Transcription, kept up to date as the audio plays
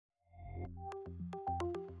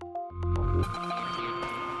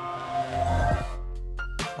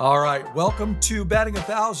All right, welcome to Batting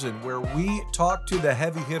 1,000, where we talk to the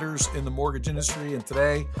heavy hitters in the mortgage industry. And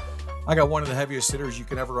today, I got one of the heaviest hitters you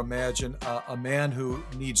can ever imagine, a man who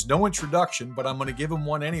needs no introduction, but I'm going to give him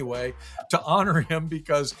one anyway to honor him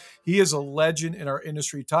because he is a legend in our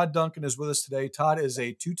industry. Todd Duncan is with us today. Todd is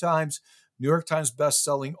a 2 times New York Times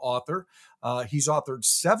best-selling author. He's authored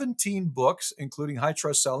 17 books, including High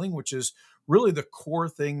Trust Selling, which is really the core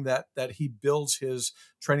thing that he builds his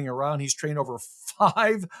training around. He's trained over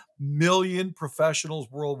 5 million professionals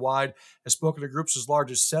worldwide, has spoken to groups as large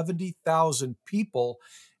as 70,000 people,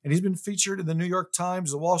 and he's been featured in the New York Times,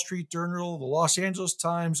 the Wall Street Journal, the Los Angeles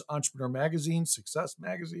Times, Entrepreneur Magazine, Success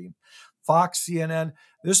Magazine, Fox, CNN.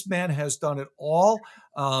 This man has done it all.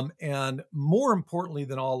 And more importantly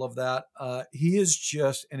than all of that, he is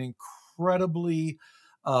just an incredibly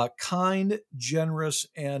kind, generous,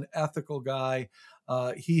 and ethical guy.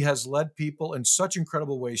 He has led people in such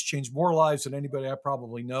incredible ways, changed more lives than anybody I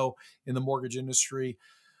probably know in the mortgage industry.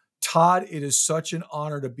 Todd, it is such an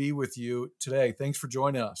honor to be with you today. Thanks for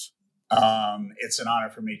joining us. It's an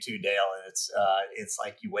honor for me too, Dale. And it's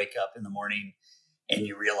like you wake up in the morning and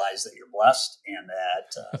you realize that you're blessed and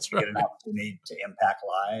that you get an opportunity to impact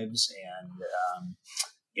lives. And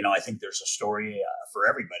I think there's a story for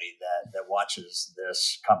everybody that watches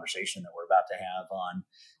this conversation that we're about to have on,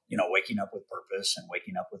 waking up with purpose and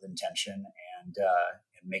waking up with intention and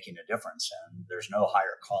making a difference. And there's no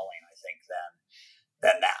higher calling, I think,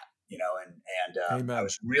 than that. I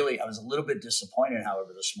was a little bit disappointed,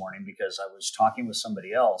 however, this morning because I was talking with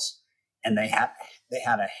somebody else and they had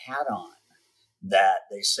a hat on that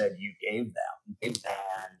they said you gave them, and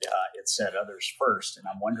it said others first. And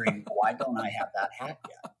I'm wondering, why don't I have that hat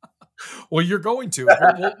yet? Well, you're going to.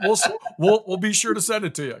 We'll be sure to send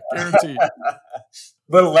it to you, guaranteed.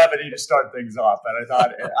 Little levity to start things off, but I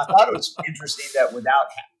thought it was interesting that without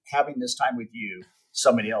having this time with you,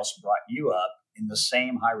 somebody else brought you up in the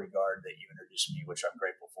same high regard that you introduced me, which I'm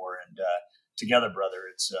grateful for. And together, brother,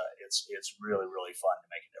 it's really, really fun to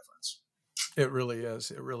make a difference. It really is.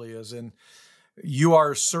 It really is. And you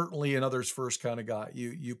are certainly an others first kind of guy.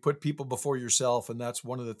 You put people before yourself, and that's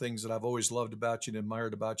one of the things that I've always loved about you and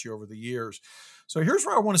admired about you over the years. So here's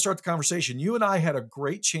where I want to start the conversation. You and I had a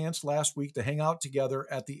great chance last week to hang out together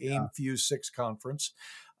at the AIM Fuse 6 conference.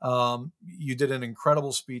 You did an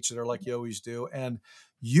incredible speech there, like you always do. And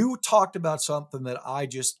you talked about something that I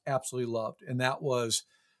just absolutely loved, and that was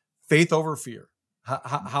faith over fear.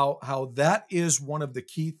 How that is one of the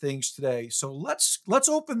key things today. So let's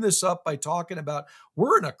open this up by talking about,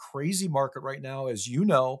 we're in a crazy market right now, as you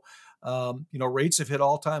know. Rates have hit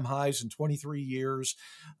all-time highs in 23 years.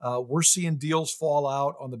 We're seeing deals fall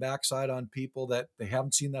out on the backside on people that they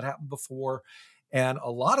haven't seen that happen before. And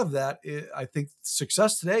a lot of that, I think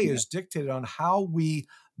success today is dictated on how we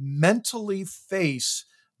mentally face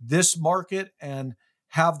this market and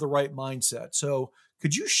have the right mindset. So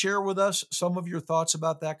could you share with us some of your thoughts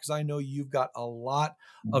about that? Because I know you've got a lot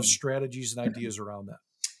of strategies and ideas around that.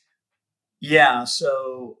 Yeah.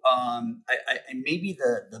 So I maybe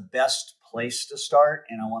the best place to start,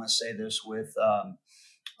 and I want to say this with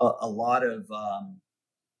a lot of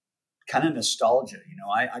kind of nostalgia.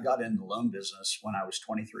 I got in the loan business when I was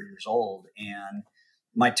 23 years old, and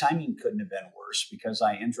my timing couldn't have been worse because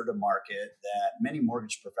I entered a market that many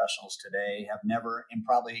mortgage professionals today have never, and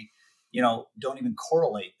probably don't even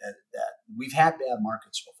correlate that we've had bad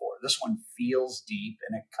markets before. This one feels deep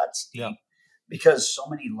and it cuts deep because so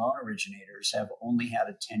many loan originators have only had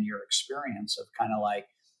a 10-year experience of kind of like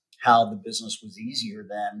how the business was easier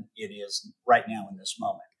than it is right now in this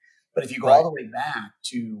moment. But if you go all the way back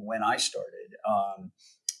to when I started,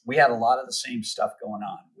 we had a lot of the same stuff going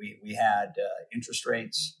on. We had interest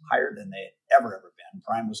rates higher than they had ever been.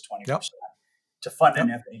 Prime was 20%. Yep. To fund an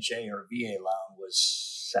FHA or VA loan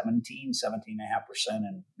was 17.5%,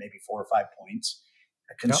 and maybe 4 or 5 points.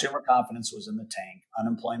 Consumer confidence was in the tank.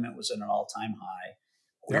 Unemployment was at an all-time high.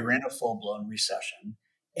 We were in a full-blown recession.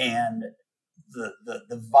 And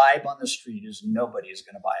the vibe on the street is nobody is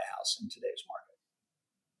going to buy a house in today's market.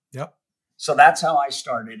 Yep. So that's how I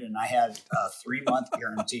started. And I had a 3-month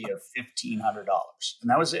guarantee of $1,500. And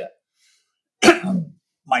that was it.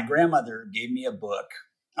 My grandmother gave me a book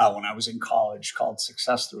when I was in college called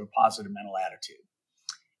Success Through a Positive Mental Attitude.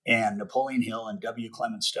 And Napoleon Hill and W.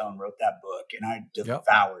 Clement Stone wrote that book, and I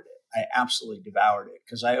devoured it. I absolutely devoured it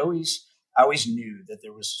because I always knew that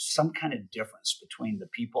there was some kind of difference between the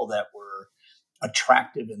people that were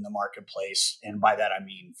attractive in the marketplace. And by that, I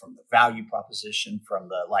mean from the value proposition, from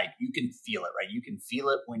the, you can feel it, right? You can feel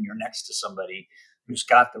it when you're next to somebody who's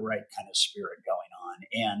got the right kind of spirit going on.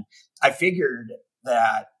 And I figured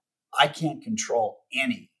that I can't control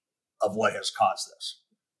any of what has caused this.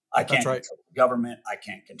 I That's can't right. control the government. I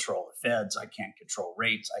can't control the feds. I can't control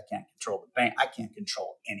rates. I can't control the bank. I can't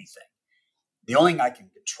control anything. The only thing I can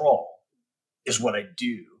control is what I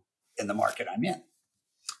do in the market I'm in.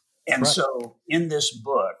 And Correct. so in this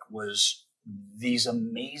book was these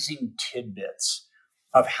amazing tidbits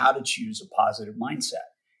of how to choose a positive mindset.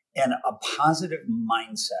 And a positive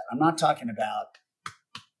mindset, I'm not talking about,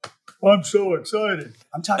 I'm so excited.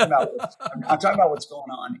 I'm talking about what's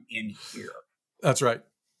going on in here. That's right.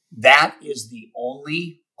 That is the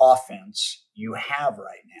only offense you have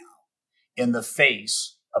right now in the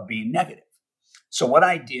face of being negative. So what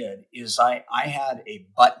I did is I had a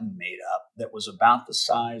button made up that was about the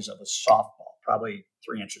size of a softball, probably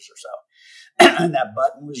 3 inches or so. And that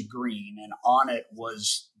button was green, and on it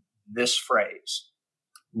was this phrase: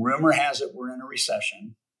 rumor has it we're in a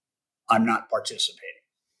recession. I'm not participating.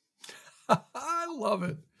 I love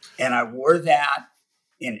it. And I wore that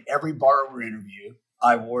in every borrower interview.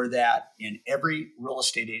 I wore that in every real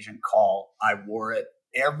estate agent call. I wore it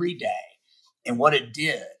every day. And what it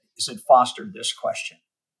did is it fostered this question: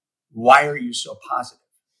 why are you so positive?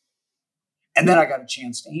 And then I got a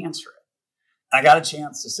chance to answer it. I got a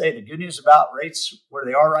chance to say the good news about rates where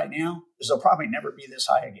they are right now is they'll probably never be this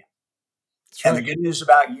high again. That's And right. the good news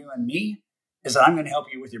about you and me is that I'm going to help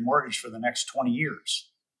you with your mortgage for the next 20 years.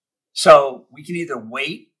 So we can either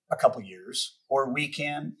wait a couple years or we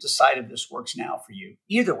can decide if this works now for you.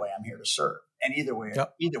 Either way, I'm here to serve. And either way,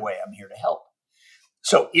 Yep. I'm here to help.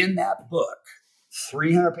 So in that book,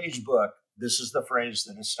 300-page book, this is the phrase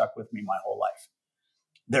that has stuck with me my whole life.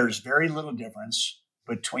 There's very little difference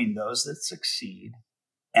between those that succeed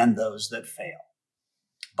and those that fail.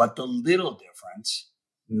 But the little difference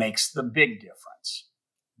makes the big difference.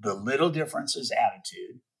 The little difference is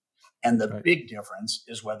attitude, and the Right. big difference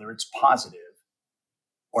is whether it's positive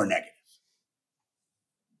or negative.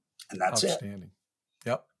 And that's it. Outstanding.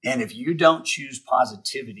 Yep. And if you don't choose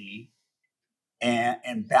positivity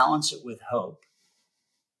and balance it with hope,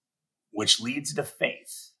 which leads to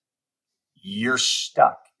faith, you're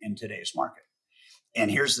stuck in today's market. And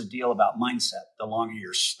here's the deal about mindset. The longer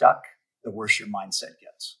you're stuck, the worse your mindset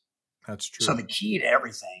gets. That's true. So the key to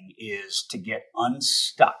everything is to get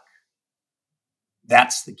unstuck.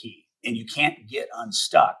 That's the key. And you can't get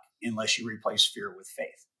unstuck unless you replace fear with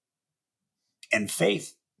faith. And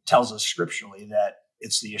faith tells us scripturally that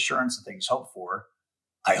it's the assurance of things hoped for.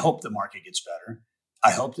 I hope the market gets better.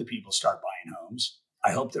 I hope that people start buying homes.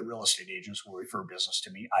 I hope that real estate agents will refer business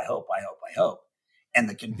to me. I hope. And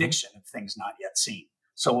the conviction of things not yet seen.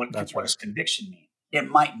 So what does conviction mean? It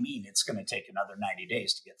might mean it's going to take another 90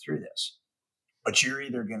 days to get through this. But you're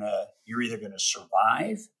either gonna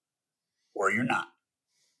survive or you're not.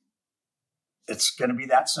 It's going to be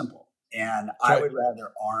that simple. And I would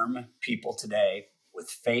rather arm people today with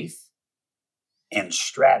faith and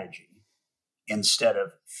strategy instead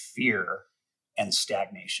of fear and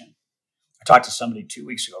stagnation. I talked to somebody 2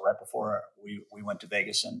 weeks ago, right before we went to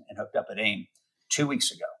Vegas and hooked up at AIM 2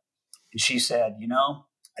 weeks ago. And she said,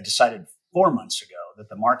 I decided 4 months ago that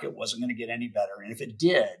the market wasn't going to get any better. And if it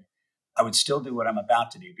did, I would still do what I'm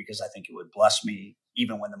about to do because I think it would bless me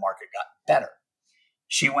even when the market got better.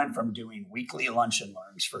 She went from doing weekly lunch and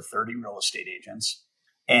learns for 30 real estate agents,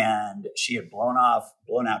 and she had blown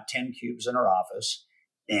out 10 cubes in her office,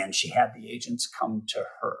 and she had the agents come to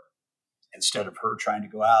her instead of her trying to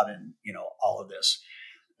go out and, all of this.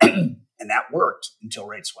 And that worked until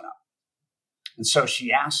rates went up. And so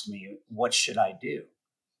she asked me, what should I do?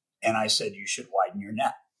 And I said, you should widen your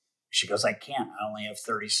net. She goes, I can't. I only have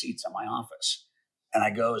 30 seats in my office. And I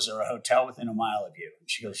go, is there a hotel within a mile of you? And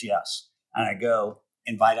she goes, yes. And I go,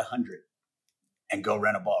 invite 100 and go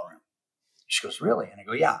rent a ballroom. She goes, really? And I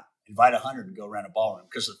go, yeah, invite 100 and go rent a ballroom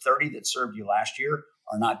because the 30 that served you last year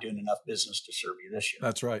are not doing enough business to serve you this year.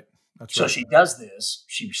 That's right. So she does this.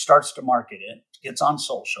 She starts to market it, gets on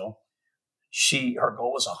social. Her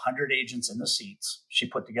goal was 100 agents in the seats. She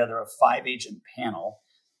put together a 5-agent panel.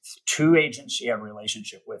 2 agents she had a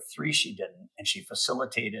relationship with, 3 she didn't. And she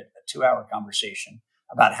facilitated a 2-hour conversation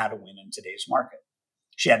about how to win in today's market.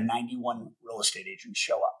 She had 91 real estate agents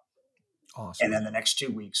show up. Awesome. And then the next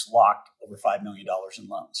 2 weeks locked over $5 million in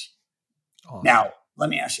loans. Awesome. Now, let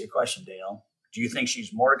me ask you a question, Dale. Do you think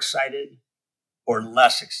she's more excited or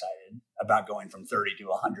less excited about going from 30 to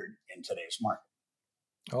 100 in today's market?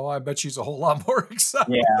 Oh, I bet she's a whole lot more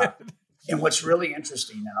excited. Yeah. And what's really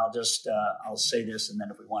interesting, and I'll say this, and then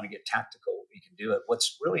if we want to get tactical, we can do it.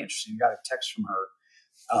 What's really interesting, I got a text from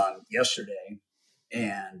her yesterday,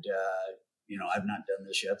 and I've not done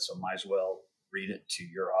this yet, so might as well read it to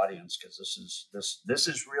your audience because this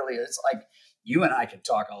is really, it's like you and I can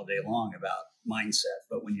talk all day long about mindset,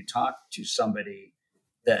 but when you talk to somebody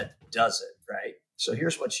that does it, right? So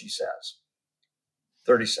here's what she says.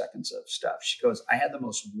 30 seconds of stuff. She goes, I had the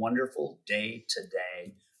most wonderful day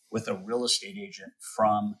today with a real estate agent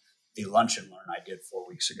from the lunch and learn I did 4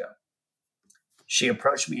 weeks ago. She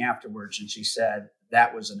approached me afterwards and she said,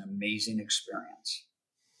 that was an amazing experience.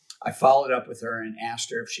 I followed up with her and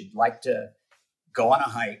asked her if she'd like to go on a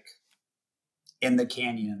hike in the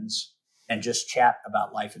canyons and just chat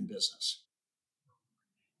about life and business.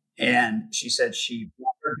 And she said she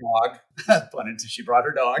brought her dog, she brought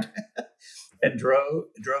her dog and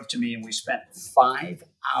drove to me, and we spent 5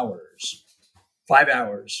 hours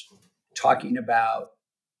talking about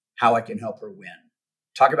how I can help her win.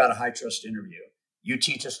 Talk about a high trust interview. You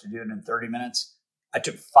teach us to do it in 30 minutes. I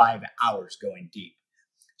took 5 hours going deep.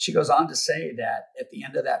 She goes on to say that at the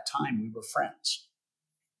end of that time, we were friends.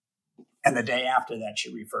 And the day after that,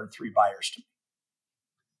 she referred 3 buyers to me.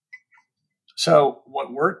 So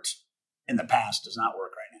what worked in the past does not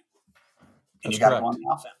work right now. And you got to go on the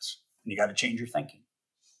offense. And you got to change your thinking.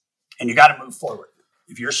 And you got to move forward.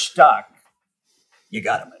 If you're stuck, you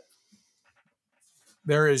got to move.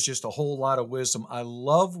 There is just a whole lot of wisdom. I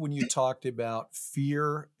love when you talked about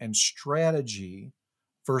fear and strategy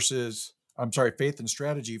faith and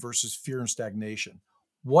strategy versus fear and stagnation.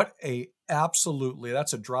 That's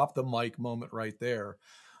a drop the mic moment right there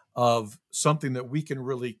of something that we can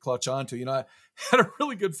really clutch onto. I had a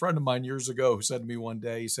really good friend of mine years ago who said to me one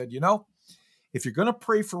day, he said, if you're going to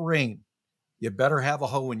pray for rain, you better have a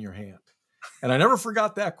hoe in your hand. And I never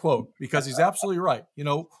forgot that quote because he's absolutely right.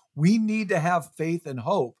 We need to have faith and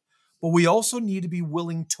hope, but we also need to be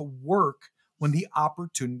willing to work when the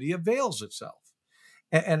opportunity avails itself.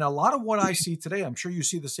 And a lot of what I see today, I'm sure you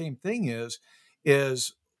see the same thing,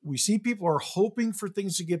 is we see people are hoping for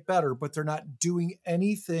things to get better, but they're not doing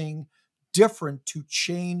anything different to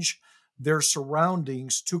change their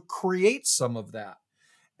surroundings to create some of that.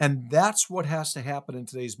 And that's what has to happen in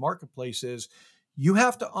today's marketplace is you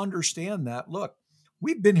have to understand that, look,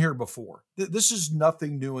 we've been here before. This is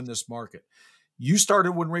nothing new in this market. You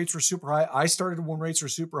started when rates were super high. I started when rates were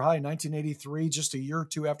super high in 1983, just a year or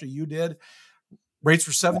two after you did. Rates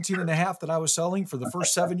were 17.5 that I was selling for the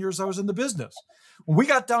first 7 years I was in the business. When we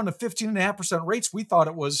got down to 15.5% rates, we thought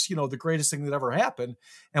it was, the greatest thing that ever happened.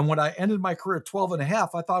 And when I ended my career at 12.5,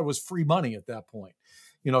 I thought it was free money at that point.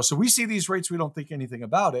 So we see these rates, we don't think anything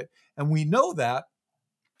about it. And we know that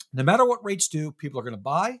no matter what rates do, people are going to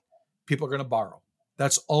buy, people are going to borrow.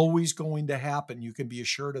 That's always going to happen. You can be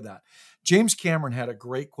assured of that. James Cameron had a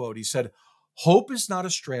great quote. He said, hope is not a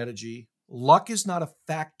strategy, luck is not a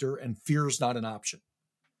factor, and fear is not an option.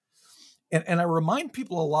 And I remind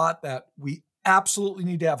people a lot that we absolutely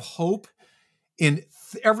need to have hope in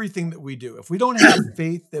everything that we do. If we don't have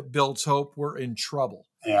faith that builds hope, we're in trouble.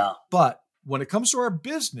 Yeah. But when it comes to our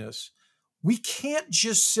business, we can't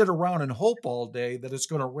just sit around and hope all day that it's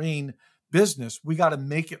going to rain business. We got to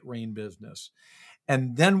make it rain business.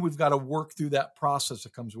 And then we've got to work through that process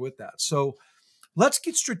that comes with that. So let's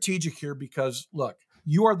get strategic here because, look,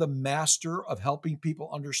 you are the master of helping people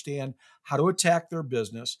understand how to attack their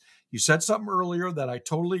business. You said something earlier that I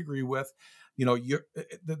totally agree with.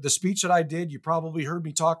 The speech that I did, you probably heard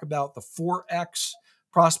me talk about the 4X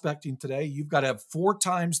prospecting today. You've got to have 4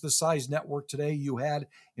 times the size network today you had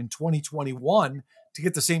in 2021 to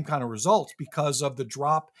get the same kind of results because of the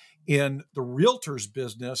drop in the realtors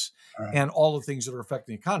business and all the things that are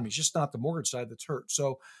affecting the economy. It's just not the mortgage side that's hurt.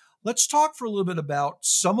 So let's talk for a little bit about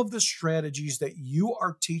some of the strategies that you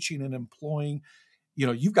are teaching and employing.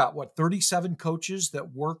 You've got 37 coaches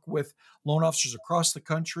that work with loan officers across the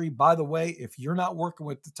country. By the way, if you're not working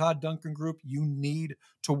with the Todd Duncan Group, you need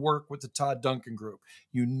to work with the Todd Duncan Group.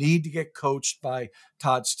 You need to get coached by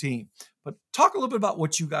Todd's team. But talk a little bit about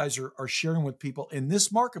what you guys are sharing with people in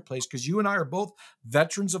this marketplace, because you and I are both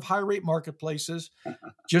veterans of high rate marketplaces.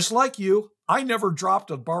 Just like you, I never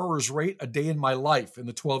dropped a borrower's rate a day in my life in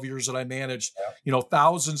the 12 years that I managed,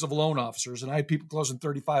 thousands of loan officers. And I had people closing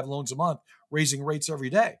 35 loans a month, raising rates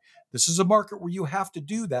every day. This is a market where you have to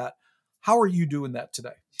do that. How are you doing that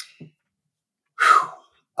today?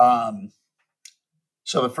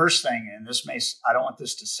 So the first thing, and I don't want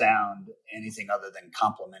this to sound anything other than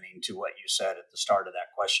complimenting to what you said at the start of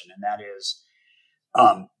that question. And that is,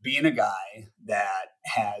 being a guy that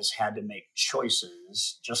has had to make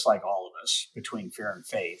choices, just like all of us, between fear and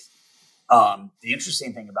faith. The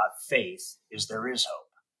interesting thing about faith is there is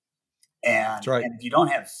hope. And if you don't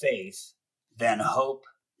have faith, then hope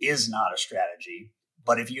is not a strategy.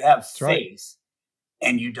 But if you have faith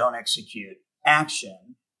and you don't execute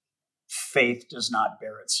action, faith does not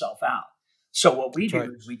bear itself out. So what we That's right.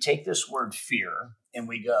 do is we take this word fear and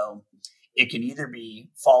we go, it can either be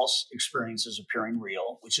false experiences appearing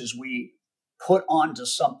real, which is we put onto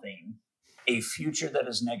something a future that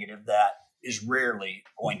is negative that is rarely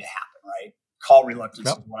going to happen, right? Call reluctance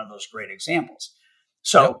is Yep. one of those great examples. Yep.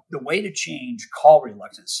 So the way to change call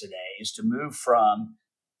reluctance today is to move from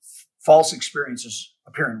false experiences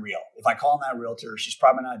appearing real. If I call that realtor, she's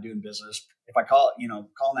probably not doing business. If I calling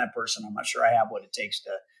that person, I'm not sure I have what it takes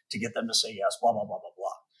to get them to say yes, blah, blah, blah, blah, blah.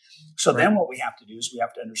 So Right. then what we have to do is we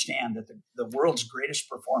have to understand that the world's greatest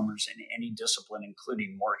performers in any discipline,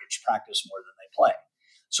 including mortgage, practice more than they play.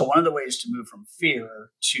 So one of the ways to move from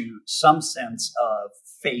fear to some sense of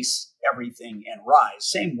face everything and rise,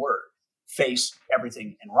 same word, face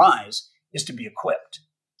everything and rise, is to be equipped.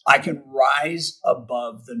 I can rise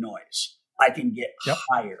above the noise. I can get Yep.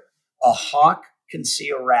 higher. A hawk can see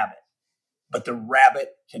a rabbit, but the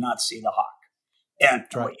rabbit cannot see the hawk. And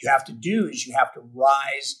That's right. what you have to do is you have to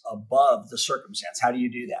rise above the circumstance. How do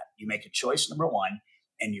you do that? You make a choice, number one,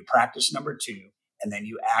 and you practice, number two, and then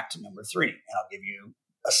you act, number three. And I'll give you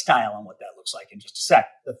a style on what that looks like in just a sec.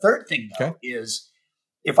 The third thing, though, Okay. is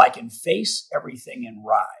if I can face everything and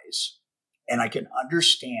rise, and I can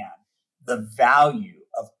understand the value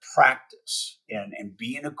of practice and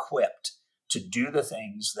being equipped to do the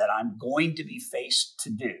things that I'm going to be faced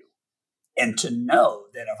to do, and to know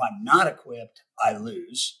that if I'm not equipped, I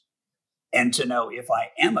lose. And to know if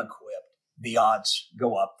I am equipped, the odds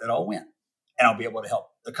go up that I'll win and I'll be able to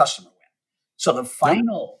help the customer win. So the Yep.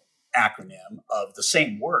 final acronym of the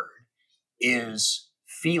same word is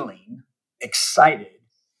feeling excited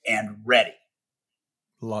and ready.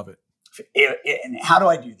 Love it. And how do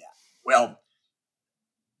I do that? Well,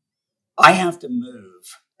 I have to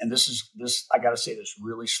move, and I got to say this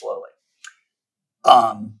really slowly.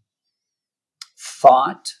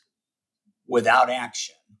 Thought without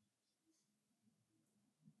action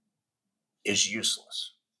is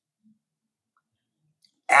useless.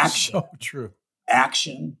 So true.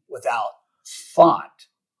 Action without thought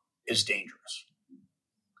is dangerous.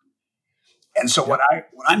 And so Yep.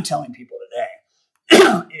 what I'm telling people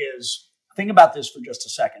today is think about this for just a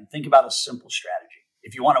second. Think about a simple strategy.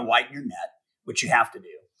 If you want to widen your net, which you have to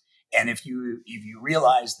do, and if you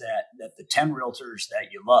realize that the 10 realtors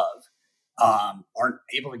that you love aren't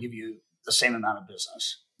able to give you the same amount of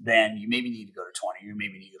business, then you maybe need to go to 20, you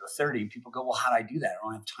maybe need to go to 30. And people go, well, how do I do that? I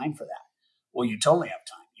don't have time for that. Well, you totally have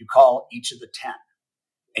time. You call each of the 10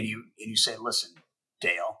 and you say, listen,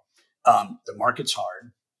 Dale, the market's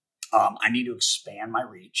hard. I need to expand my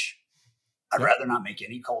reach. I'd Yep. rather not make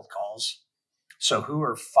any cold calls. So who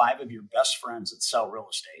are 5 of your best friends that sell real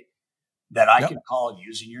estate that I Yep. could call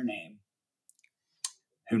using your name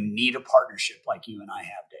who need a partnership like you and I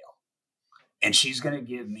have, Dale? And she's going to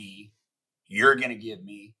give me, you're going to give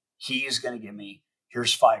me, he's going to give me,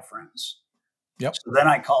 here's 5 friends. Yep. So then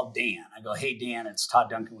I called Dan. I go, hey, Dan, it's Todd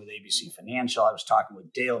Duncan with ABC Financial. I was talking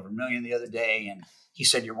with Dale Vermillion the other day, and he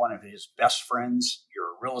said you're one of his best friends.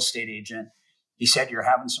 You're a real estate agent. He said you're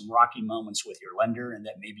having some rocky moments with your lender and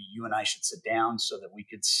that maybe you and I should sit down so that we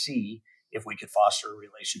could see if we could foster a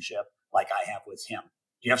relationship like I have with him.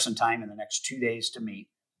 Do you have some time in the next 2 days to meet?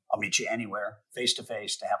 I'll meet you anywhere, face to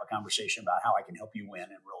face, to have a conversation about how I can help you win in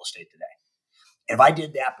real estate today. If I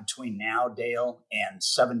did that between now, Dale, and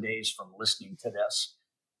 7 days from listening to this,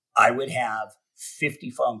 I would have 50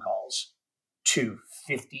 phone calls to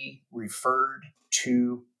 50 referred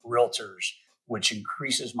to realtors, which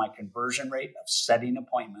increases my conversion rate of setting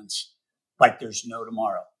appointments like there's no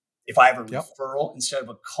tomorrow. If I have a Yep. referral instead of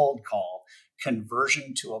a cold call,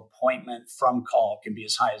 conversion to appointment from call can be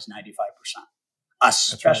as high as 95%.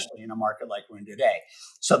 Especially in a market like we're in today.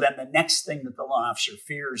 So then the next thing that the loan officer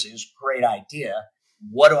fears is, great idea.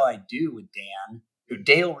 What do I do with Dan, who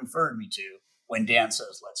Dale referred me to, when Dan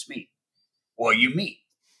says, let's meet? Well, you meet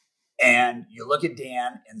and you look at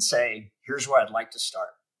Dan and say, here's where I'd like to start.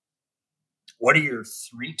 What are your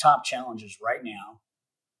 3 top challenges right now?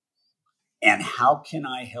 And how can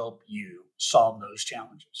I help you solve those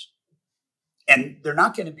challenges? And they're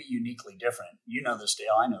not going to be uniquely different. You know this,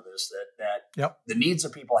 Dale. I know this, that Yep. the needs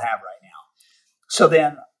that people have right now. So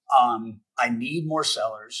then I need more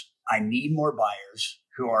sellers. I need more buyers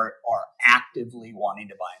who are actively wanting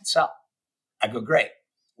to buy and sell. I go, great.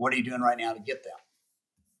 What are you doing right now to get them?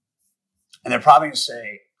 And they're probably going to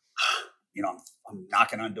say, I'm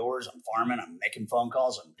knocking on doors. I'm farming. I'm making phone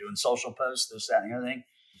calls. I'm doing social posts, this, that, and the other thing.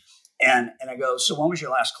 And I go, so when was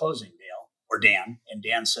your last closing, Dale or Dan? And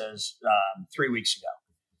Dan says, 3 weeks ago.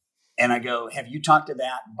 And I go, have you talked to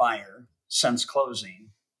that buyer since closing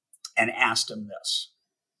and asked him this?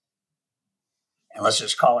 And let's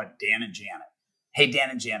just call it Dan and Janet. Hey, Dan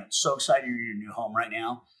and Janet, so excited you're in your new home right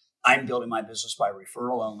now. I'm building my business by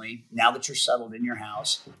referral only. Now that you're settled in your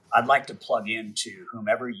house, I'd like to plug into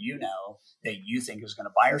whomever you know that you think is going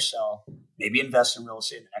to buy or sell, maybe invest in real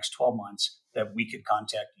estate in the next 12 months, that we could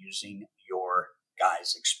contact using your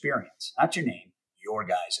guy's experience, not your name, your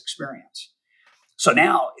guy's experience. So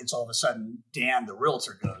now it's all of a sudden, Dan, the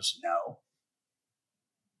realtor, goes, no.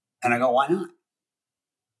 And I go, why not?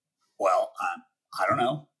 Well, I don't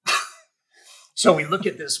know. So we look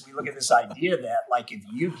at this idea that, like, if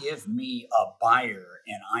you give me a buyer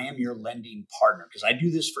and I am your lending partner, because I do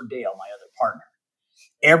this for Dale, my other partner,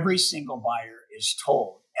 every single buyer is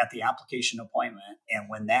told at the application appointment, and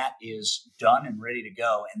when that is done and ready to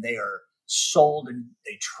go, and they are sold and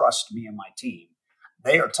they trust me and my team,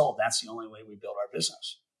 they are told that's the only way we build our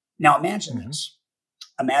business. Now imagine this.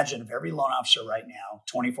 Imagine if every loan officer right now,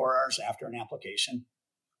 24 hours after an application,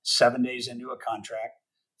 7 days into a contract,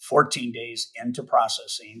 14 days into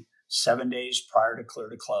processing, 7 days prior to clear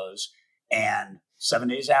to close, and 7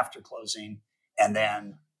 days after closing, and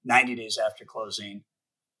then 90 days after closing,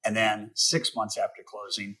 and then 6 months after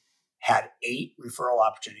closing, had 8 referral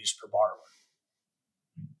opportunities per borrower.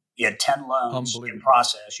 You had 10 loans in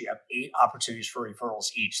process. You have 8 opportunities for referrals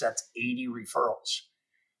each. That's 80 referrals.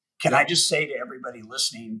 Can I just say to everybody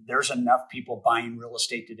listening, there's enough people buying real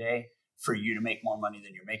estate today for you to make more money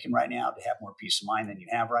than you're making right now, to have more peace of mind than you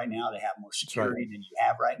have right now, to have more security than you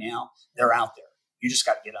have right now. They're out there. You just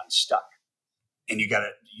got to get unstuck. And you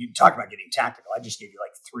talk about getting tactical. I just gave you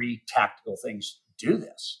like 3 tactical things to do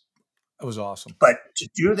this. That was awesome. But to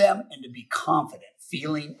do them and to be confident,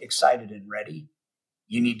 feeling excited and ready,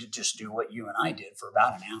 you need to just do what you and I did for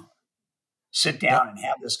about an hour. Sit down and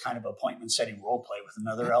have this kind of appointment setting role play with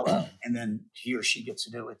another LO, and then he or she gets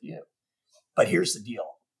to do it with you. But here's the deal.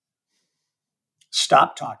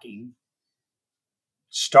 Stop talking.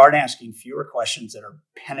 Start asking fewer questions that are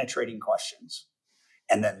penetrating questions,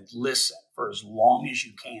 and then listen for as long as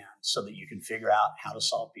you can so that you can figure out how to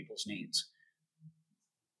solve people's needs.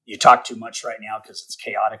 You talk too much right now because it's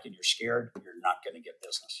chaotic and you're scared, you're not going to get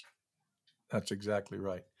business. That's exactly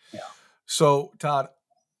right. Yeah. So, Todd,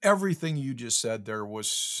 everything you just said there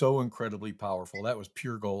was so incredibly powerful. That was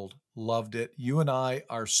pure gold. Loved it. You and I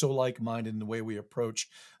are so like-minded in the way we approach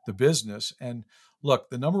the business. And look,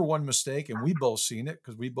 the number one mistake, and we both seen it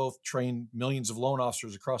because we both train millions of loan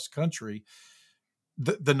officers across the country.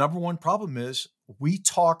 The number one problem is we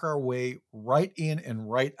talk our way right in and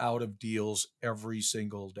right out of deals every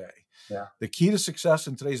single day. Yeah. The key to success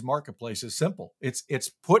in today's marketplace is simple. It's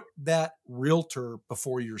put that realtor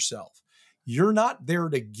before yourself. You're not there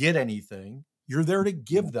to get anything. You're there to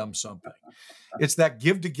give them something. It's that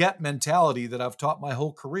give to get mentality that I've taught my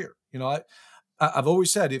whole career. You know, I've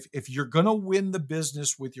always said, if you're going to win the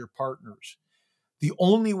business with your partners, the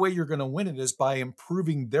only way you're going to win it is by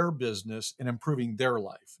improving their business and improving their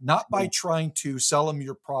life, not by trying to sell them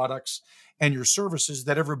your products and your services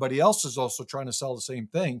that everybody else is also trying to sell the same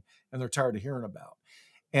thing and they're tired of hearing about.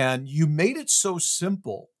 And you made it so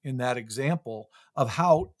simple in that example of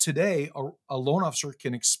how today a loan officer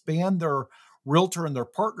can expand their realtor and their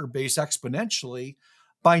partner base exponentially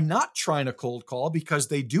by not trying to cold call, because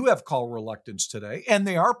they do have call reluctance today and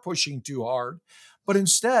they are pushing too hard, but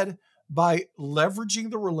instead by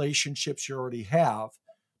leveraging the relationships you already have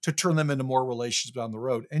to turn them into more relationships down the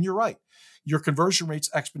road. And you're right, your conversion rates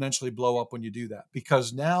exponentially blow up when you do that,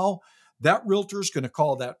 because now that realtor is going to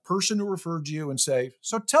call that person who referred you and say,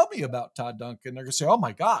 so tell me about Todd Duncan. They're going to say, oh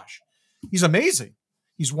my gosh, he's amazing.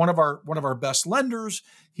 He's one of our best lenders.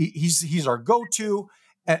 He's our go-to.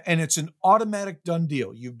 And it's an automatic done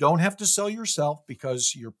deal. You don't have to sell yourself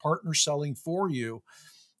because your partner's selling for you.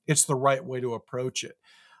 It's the right way to approach it.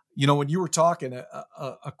 You know, when you were talking,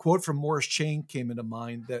 a quote from Morris Chain came into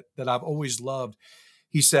mind that I've always loved.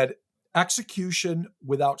 He said, execution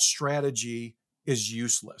without strategy is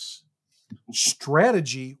useless.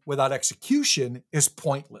 Strategy without execution is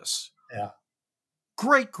pointless. Yeah.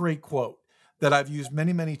 Great quote that I've used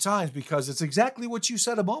many, many times, because it's exactly what you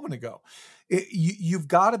said a moment ago. You've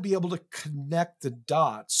got to be able to connect the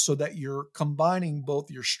dots so that you're combining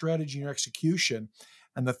both your strategy and your execution.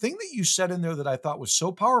 And the thing that you said in there that I thought was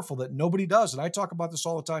so powerful that nobody does, and I talk about this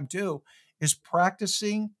all the time too, is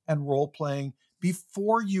practicing and role playing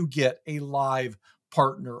before you get a live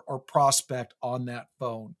partner or prospect on that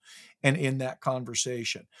phone and in that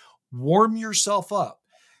conversation. Warm yourself up.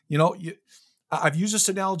 You know, I've used this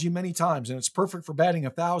analogy many times, and it's perfect for batting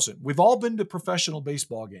 1,000. We've all been to professional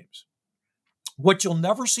baseball games. What you'll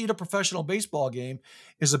never see at a professional baseball game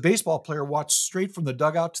is a baseball player watch straight from the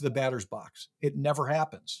dugout to the batter's box. It never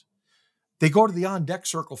happens. They go to the on-deck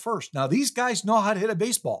circle first. Now, these guys know how to hit a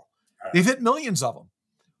baseball. They've hit millions of them.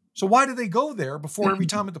 So why do they go there before every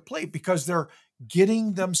time at the plate? Because they're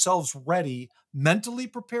getting themselves ready, mentally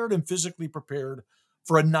prepared and physically prepared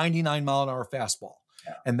for a 99-mile-an-hour fastball.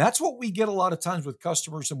 Yeah. And that's what we get a lot of times with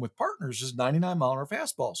customers and with partners is 99-mile-an-hour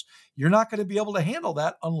fastballs. You're not going to be able to handle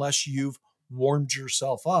that unless you've warmed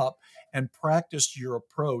yourself up and practiced your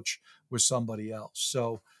approach with somebody else.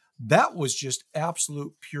 So that was just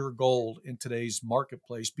absolute pure gold in today's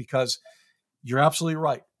marketplace because you're absolutely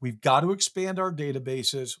right. We've got to expand our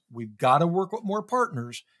databases. We've got to work with more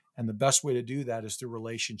partners. And the best way to do that is through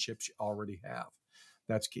relationships you already have.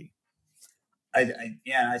 That's key.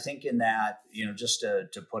 I think in that, just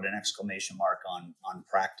to put an exclamation mark on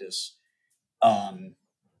practice,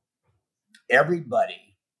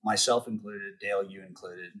 everybody, myself included, Dale, you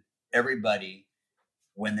included, everybody,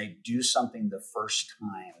 when they do something the first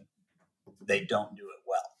time, they don't do it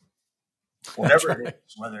well. Whatever it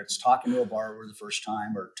is, whether it's talking to a borrower the first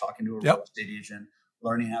time or talking to a real estate agent,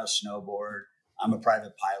 learning how to snowboard. I'm a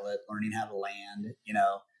private pilot, learning how to land,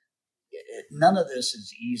 none of this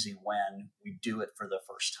is easy when we do it for the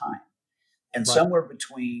first time. And somewhere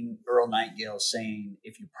between Earl Nightingale saying,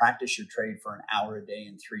 if you practice your trade for an hour a day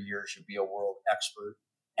in 3 years, you'll be a world expert,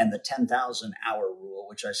 and the 10,000 hour rule,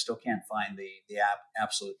 which I still can't find the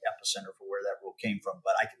absolute epicenter for where that rule came from,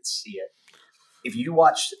 but I can see it. If you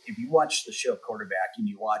watch the show Quarterback and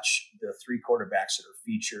you watch the three quarterbacks that are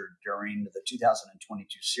featured during the 2022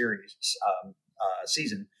 series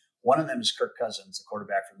season, one of them is Kirk Cousins, the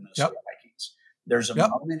quarterback for the Minnesota Vikings. There's a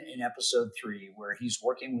moment in episode 3 where he's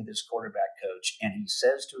working with his quarterback coach, and he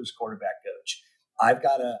says to his quarterback coach, "I've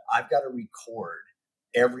got to record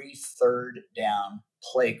every third down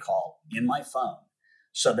play call in my phone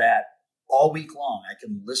so that all week long I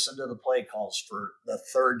can listen to the play calls for the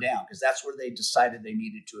third down," because that's where they decided they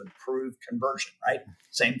needed to improve conversion. Right,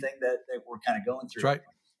 same thing that we're kind of going through. That's right.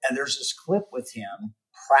 And there's this clip with him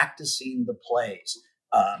practicing the plays.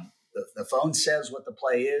 The phone says what the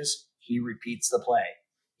play is. He repeats the play.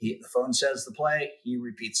 The phone says the play. He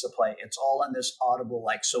repeats the play. It's all in this audible,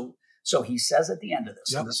 so he says at the end of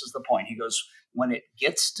this, and this is the point. He goes, "When it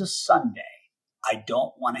gets to Sunday, I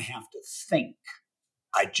don't want to have to think.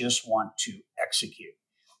 I just want to execute."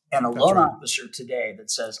 And a loan officer today that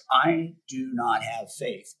says, "I do not have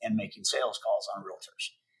faith in making sales calls on realtors."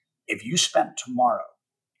 If you spent tomorrow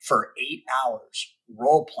for 8 hours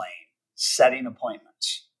role playing, setting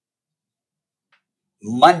appointments,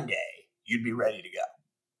 Monday, you'd be ready to go.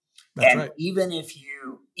 That's right. Even if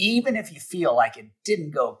you feel like it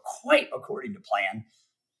didn't go quite according to plan,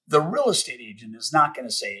 the real estate agent is not going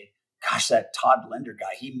to say, "Gosh, that Todd Linder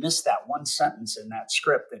guy, he missed that one sentence in that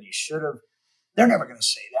script that he should have." They're never going to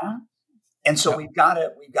say that. And so we've got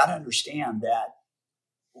to understand that.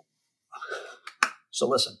 So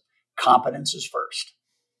listen, competence is first.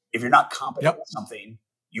 If you're not competent with something,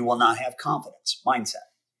 you will not have confidence mindset.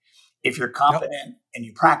 If you're competent and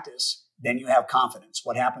you practice, then you have confidence.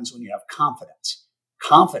 What happens when you have confidence?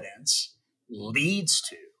 Confidence leads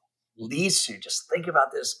to, just think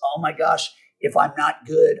about this. Oh my gosh, if I'm not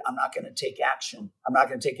good, I'm not going to take action. I'm not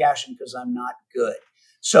going to take action because I'm not good.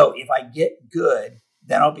 So if I get good,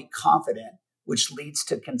 then I'll be confident, which leads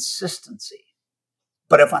to consistency.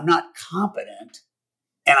 But if I'm not competent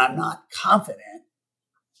and I'm not confident,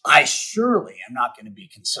 I surely am not going to be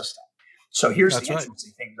consistent. So here's the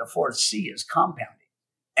interesting thing. The fourth C is compounding.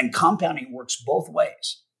 And compounding works both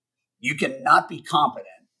ways. You can not be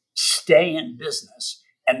competent, stay in business,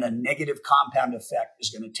 and the negative compound effect is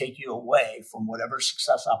going to take you away from whatever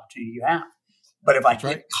success opportunity you have. But if I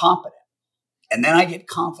get competent, and then I get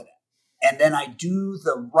confident, and then I do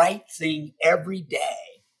the right thing every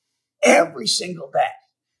day, every single day,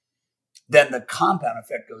 then the compound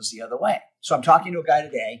effect goes the other way. So I'm talking to a guy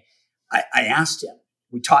today. I asked him,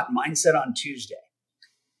 we taught mindset on Tuesday.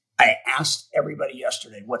 I asked everybody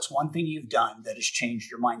yesterday, what's one thing you've done that has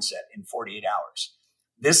changed your mindset in 48 hours?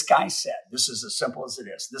 This guy said, this is as simple as it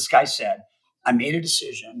is. This guy said, I made a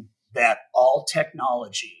decision that all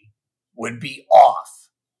technology would be off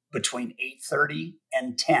between 8:30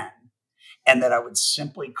 and 10, and that I would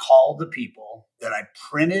simply call the people that I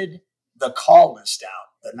printed the call list out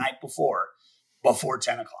the night before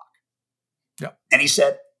 10 o'clock. Yep. And he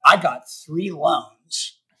said, I got 3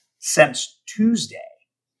 loans since Tuesday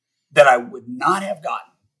that I would not have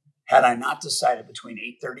gotten had I not decided between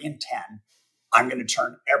 8:30 and 10, I'm going to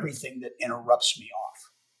turn everything that interrupts me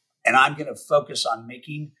off. And I'm going to focus on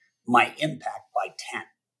making my impact by 10.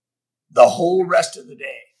 The whole rest of the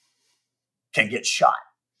day can get shot.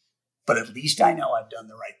 But at least I know I've done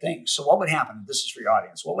the right thing. So what would happen, this is for your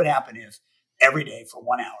audience, what would happen if every day for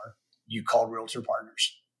 1 hour, you called realtor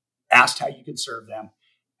partners, asked how you could serve them,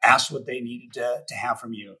 asked what they needed to have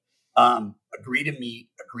from you, agree to meet,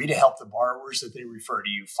 agree to help the borrowers that they refer to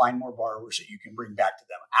you, find more borrowers that you can bring back to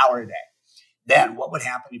them, hour a day. Then what would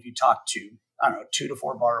happen if you talk to, I don't know, 2 to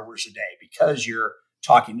 4 borrowers a day because you're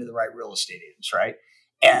talking to the right real estate agents, right?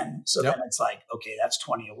 And so then it's like, okay, that's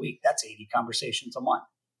 20 a week. That's 80 conversations a month.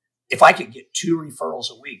 If I could get 2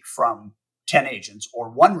 referrals a week from 10 agents or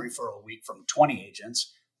 1 referral a week from 20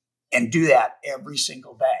 agents and do that every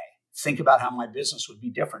single day, think about how my business would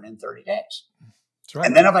be different in 30 days. That's right.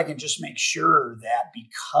 And then if I can just make sure that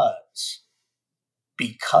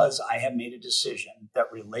because I have made a decision that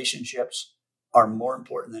relationships are more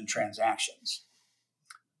important than transactions,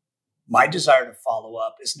 my desire to follow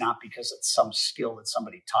up is not because it's some skill that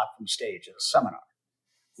somebody taught from stage at a seminar.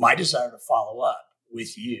 My desire to follow up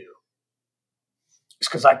with you is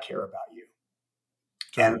because I care about you.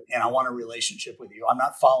 And I want a relationship with you. I'm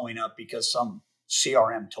not following up because some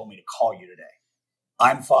CRM told me to call you today.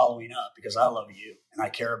 I'm following up because I love you and I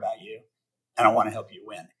care about you and I want to help you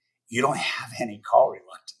win. You don't have any call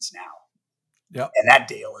reluctance now. Yep. And that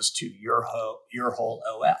deal is to your whole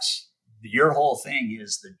OS. Your whole thing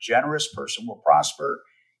is the generous person will prosper.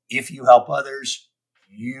 If you help others,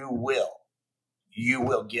 you will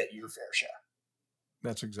get your fair share.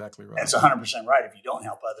 That's exactly right. That's 100% right. If you don't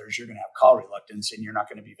help others, you're going to have call reluctance and you're not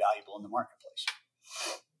going to be valuable in the marketplace.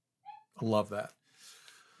 I love that.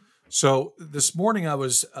 So this morning I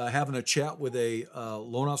was having a chat with a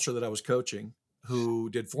loan officer that I was coaching who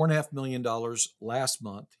did $4.5 million last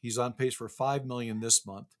month. He's on pace for $5 million this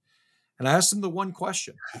month. And I asked him the one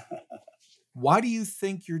question: why do you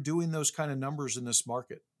think you're doing those kind of numbers in this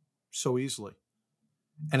market so easily?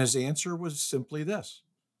 And his answer was simply this: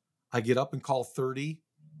 I get up and call 30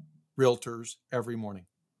 realtors every morning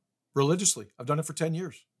religiously. I've done it for 10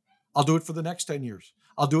 years. I'll do it for the next 10 years.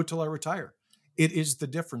 I'll do it till I retire. It is the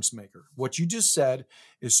difference maker. What you just said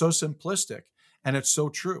is so simplistic, and it's so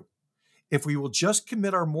true. If we will just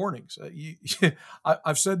commit our mornings,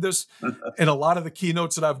 I've said this in a lot of the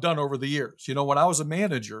keynotes that I've done over the years. You know, when I was a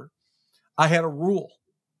manager, I had a rule.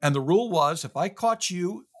 And the rule was, if I caught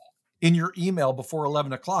you in your email before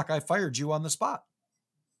 11 o'clock, I fired you on the spot.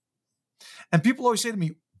 And people always say to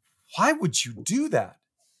me, why would you do that?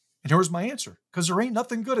 And here's my answer: because there ain't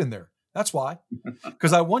nothing good in there. That's why.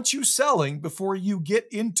 Because I want you selling before you get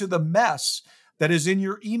into the mess that is in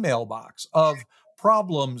your email box of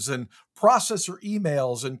problems and processor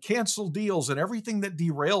emails and canceled deals and everything that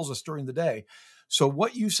derails us during the day. So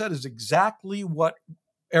what you said is exactly what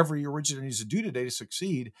every originator needs to do today to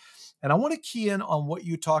succeed. And I want to key in on what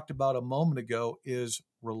you talked about a moment ago is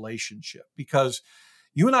relationship, because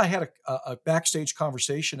you and I had a backstage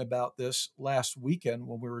conversation about this last weekend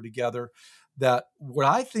when we were together, that what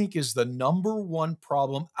I think is the number one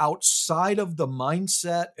problem outside of the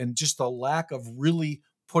mindset and just the lack of really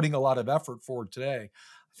putting a lot of effort forward today,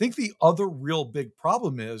 I think the other real big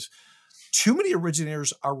problem is too many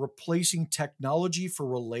originators are replacing technology for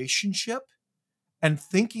relationship and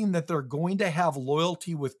thinking that they're going to have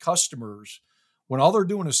loyalty with customers when all they're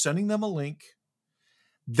doing is sending them a link,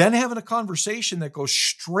 then having a conversation that goes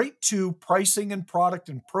straight to pricing and product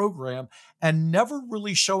and program, and never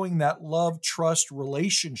really showing that love, trust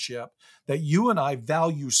relationship that you and I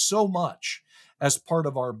value so much as part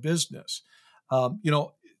of our business.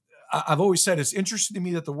 I've always said it's interesting to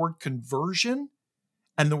me that the word conversion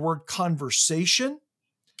and the word conversation,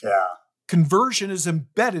 conversion is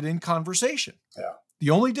embedded in conversation. Yeah.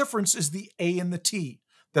 The only difference is the A and the T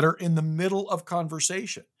that are in the middle of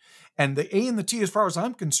conversation. And the A and the T, as far as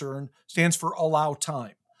I'm concerned, stands for allow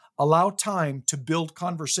time. Allow time to build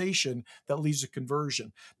conversation that leads to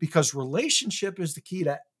conversion, because relationship is the key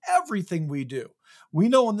to everything we do. We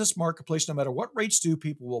know in this marketplace, no matter what rates do,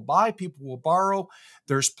 people will buy, people will borrow.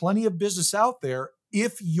 There's plenty of business out there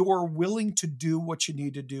if you're willing to do what you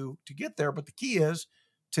need to do to get there. But the key is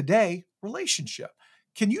today, relationship.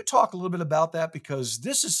 Can you talk a little bit about that? Because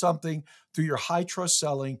this is something through your high trust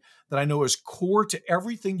selling that I know is core to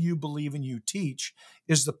everything you believe and you teach,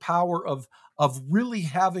 is the power of really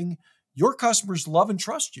having your customers love and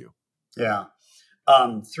trust you. Yeah.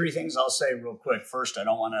 3 things I'll say real quick. First, I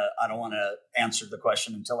don't want to answer the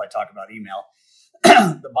question until I talk about email.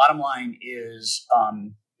 The bottom line is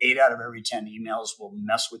 8 out of every 10 emails will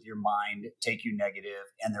mess with your mind, take you negative,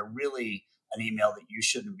 and they're really an email that you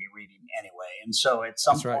shouldn't be reading anyway. And so at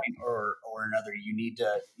some point or another, you need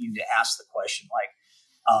to ask the question, like,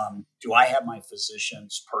 do I have my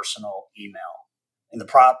physician's personal email? And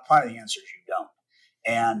part of the answer is you don't.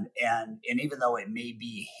 And even though it may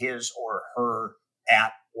be his or her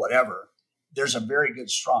at whatever, there's a very good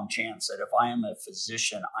strong chance that if I am a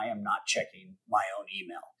physician, I am not checking my own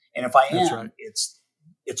email. And if I am, it's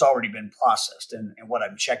it's already been processed. And what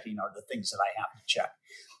I'm checking are the things that I have to check.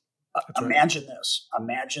 That's right. Imagine this.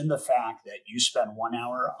 Imagine the fact that you spend 1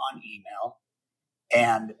 hour on email,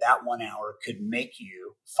 and that 1 hour could make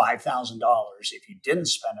you $5,000 if you didn't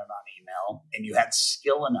spend it on email and you had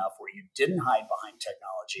skill enough where you didn't hide behind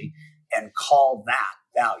technology and call that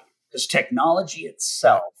value. Because technology Right.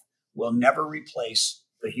 itself will never replace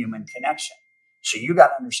the human connection. So you got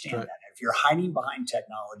to understand Right. that. If you're hiding behind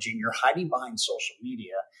technology and you're hiding behind social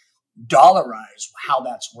media, dollarize how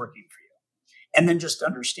that's working for you. And then just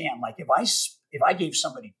understand, like if I gave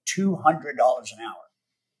somebody $200 an hour,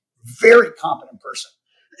 very competent person,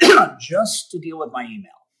 just to deal with my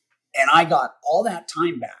email, and I got all that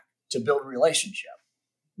time back to build a relationship,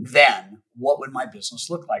 then what would my business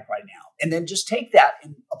look like right now? And then just take that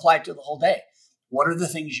and apply it to the whole day. What are the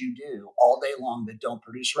things you do all day long that don't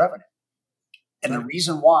produce revenue? And the Right.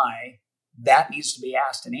 reason why that needs to be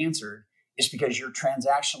asked and answered is because you're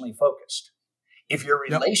transactionally focused. If you're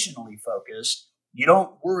Yep. relationally focused, you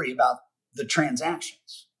don't worry about the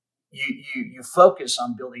transactions. You focus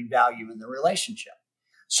on building value in the relationship.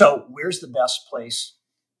 So where's the best place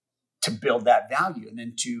to build that value and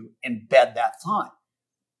then to embed that thought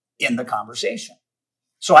in the conversation?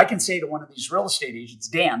 So I can say to one of these real estate agents,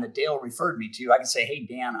 Dan, that Dale referred me to, I can say, hey,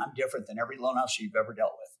 Dan, I'm different than every loan officer you've ever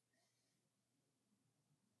dealt with.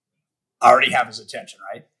 I already have his attention,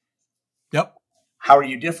 right? Yep. How are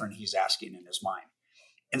you different? He's asking in his mind.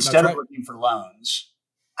 That's Instead of right. looking for loans,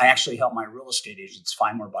 I actually help my real estate agents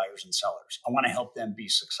find more buyers and sellers. I want to help them be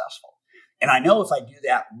successful. And I know if I do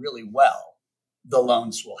that really well, the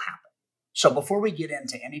loans will happen. So before we get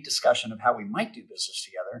into any discussion of how we might do business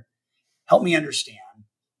together, help me understand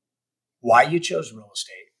why you chose real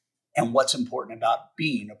estate and what's important about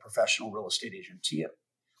being a professional real estate agent to you.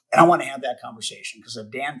 And I want to have that conversation because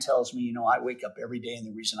if Dan tells me, I wake up every day and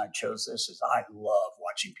the reason I chose this is I love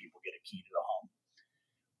watching people get a key to the home.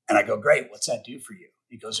 And I go, great, what's that do for you?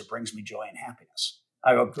 He goes, it brings me joy and happiness.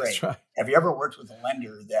 I go, That's great. right. Have you ever worked with a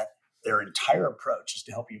lender that their entire approach is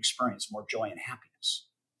to help you experience more joy and happiness?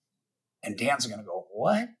 And Dan's going to go,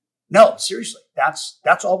 what? No, seriously,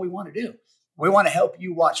 that's all we want to do. We want to help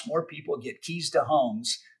you watch more people get keys to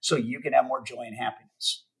homes so you can have more joy and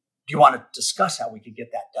happiness. Do you want to discuss how we could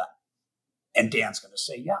get that done? And Dan's going to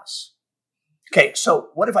say yes. Okay, so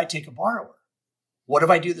what if I take a borrower? What if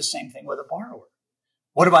I do the same thing with a borrower?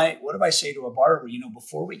 What if I say to a borrower,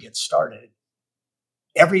 before we get started,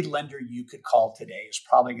 every lender you could call today is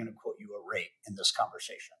probably going to quote you a rate in this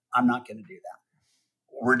conversation. I'm not going to do that.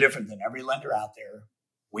 We're different than every lender out there.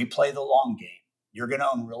 We play the long game. You're going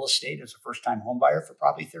to own real estate as a first-time home buyer for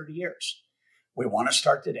probably 30 years. We want to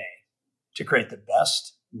start today to create the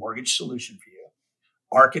best mortgage solution for you,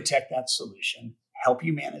 architect that solution, help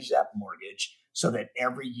you manage that mortgage so that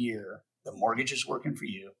every year the mortgage is working for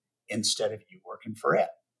you instead of you working for it.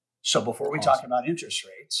 So before we talk Awesome. about interest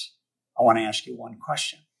rates, I want to ask you one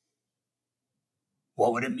question.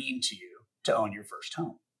 What would it mean to you to own your first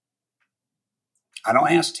home? I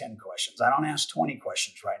don't ask 10 questions. I don't ask 20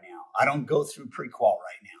 questions right now. I don't go through pre-qual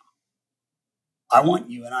right now. I want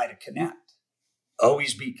you and I to connect,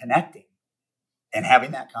 always be connecting and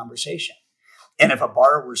having that conversation. And if a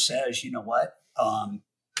borrower says, you know what,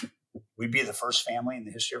 we'd be the first family in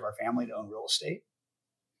the history of our family to own real estate,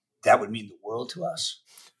 that would mean the world to us.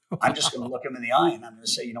 I'm just going to look them in the eye and I'm going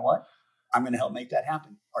to say, you know what, I'm going to help make that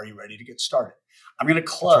happen. Are you ready to get started? I'm going to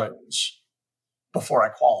That's right. close before I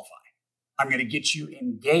qualify. I'm going to get you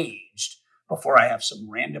engaged before I have some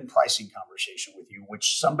random pricing conversation with you,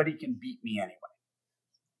 which somebody can beat me anyway.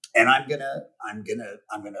 And I'm gonna,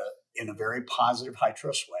 in a very positive, high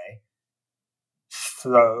trust way,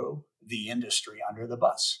 throw the industry under the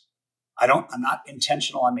bus. I'm not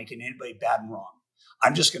intentional on making anybody bad and wrong.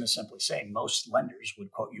 I'm just going to simply say most lenders would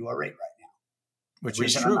quote you a rate right now. Which The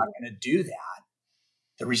is reason I'm not true. going to do that,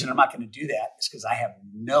 the reason I'm not going to do that is because I have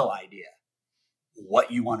no idea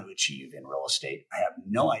what you want to achieve in real estate. I have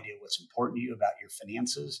no idea what's important to you about your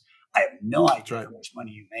finances. I have no That's idea right. how much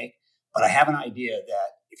money you make, but I have an idea that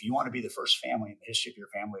if you want to be the first family in the history of your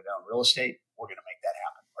family to own real estate, we're going to make that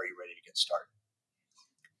happen. Are you ready to get started?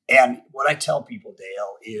 And what I tell people,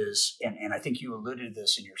 Dale, is, and I think you alluded to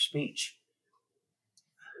this in your speech,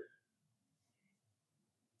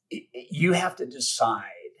 you have to decide.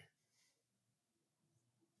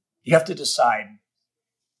 You have to decide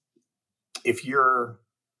if you're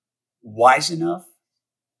wise enough,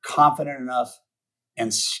 confident enough,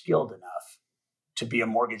 and skilled enough to be a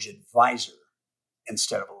mortgage advisor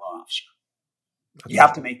instead of a loan officer. That's You have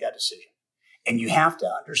right. to make that decision. And you have to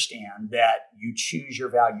understand that you choose your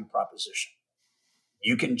value proposition.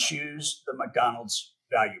 You can choose the McDonald's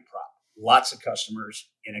value prop. Lots of customers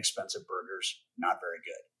inexpensive burgers, not very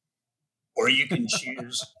good. Or you can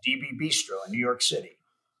choose DB Bistro in New York City.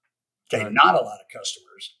 Okay, Right. not a lot of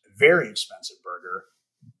customers, very expensive burger,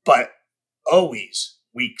 but always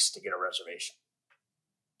weeks to get a reservation.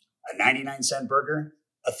 A 99-cent burger,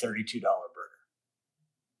 a $32 burger.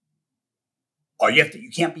 Or you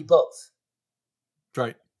can't be both.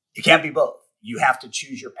 Right. You can't be both. You have to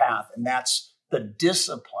choose your path. And that's the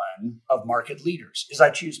discipline of market leaders, is I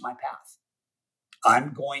choose my path.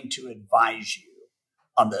 I'm going to advise you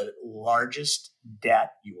on the largest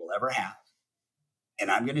debt you will ever have.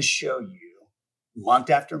 And I'm going to show you month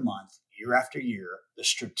after month, year after year, the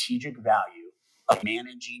strategic value of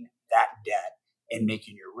managing that debt and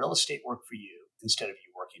making your real estate work for you instead of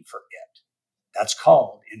you working for it. That's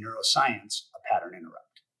called, in neuroscience, a pattern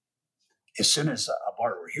interrupt. As soon as a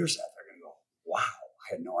borrower hears that, they're going to go, wow,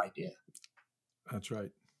 I had no idea. That's right.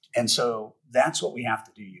 And so that's what we have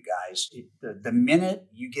to do, you guys. The minute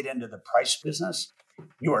you get into the price business,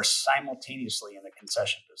 you are simultaneously in the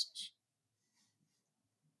concession business.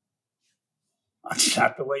 That's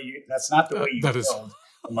not the way you build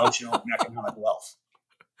emotional and economic wealth.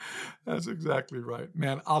 That's exactly right,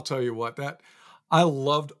 man. I'll tell you what, I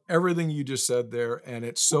loved everything you just said there, and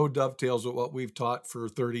it so dovetails with what we've taught for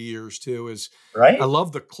 30 years too. Is I Right?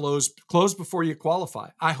 love the close before you qualify.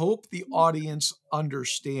 I hope the audience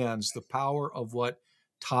understands the power of what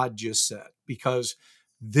Todd just said, because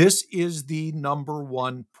this is the number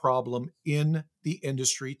one problem in the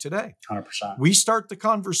industry today. 100%. We start the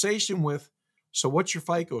conversation with, so what's your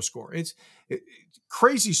FICO score? It's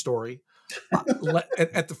crazy story.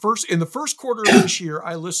 In the first quarter of this year,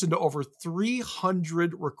 I listened to over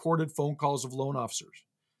 300 recorded phone calls of loan officers.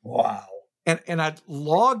 Wow. And I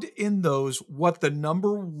logged in those what the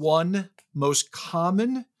number one most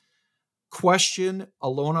common question a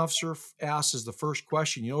loan officer asks is the first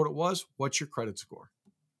question. You know what it was? What's your credit score?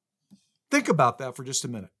 Think about that for just a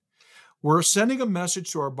minute. We're sending a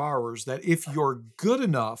message to our borrowers that if you're good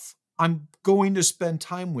enough, I'm going to spend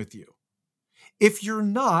time with you. If you're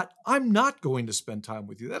not, I'm not going to spend time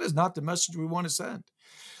with you. That is not the message we want to send.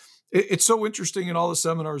 It's so interesting in all the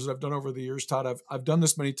seminars that I've done over the years, Todd. I've done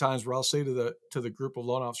this many times where I'll say to the group of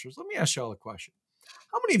loan officers, let me ask you all a question.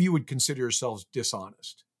 How many of you would consider yourselves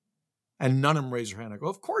dishonest? And none of them raise their hand. I go,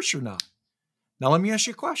 of course you're not. Now let me ask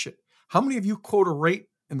you a question. How many of you quote a rate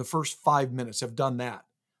in the first 5 minutes have done that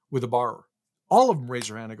with a borrower? All of them raise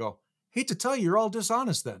their hand and go, hate to tell you, you're all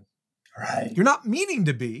dishonest then. Right. You're not meaning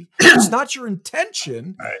to be. It's not your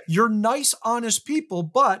intention. Right. You're nice, honest people,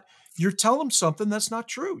 but you're telling them something that's not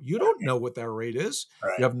true. You don't know what that rate is.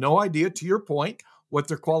 Right. You have no idea, to your point, what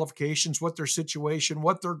their qualifications, what their situation,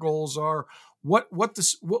 what their goals are, what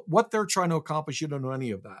they're trying to accomplish. You don't know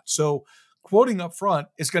any of that. So quoting up front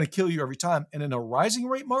is going to kill you every time. And in a rising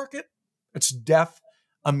rate market, it's death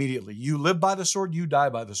immediately. You live by the sword, you die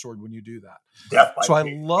by the sword when you do that. Death by so I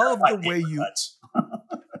paper, love death by the way paper you cuts.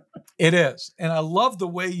 It is. And I love the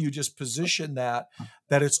way you just position that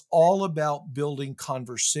it's all about building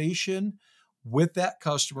conversation with that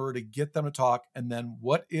customer to get them to talk. And then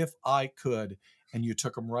what if I could? And you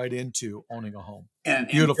took them right into owning a home. And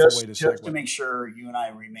Beautiful way to just segue. to make sure you and I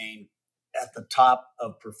remain at the top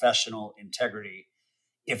of professional integrity,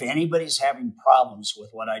 if anybody's having problems with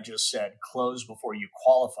what I just said, close before you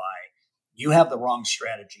qualify, you have the wrong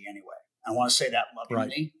strategy anyway. I want to say that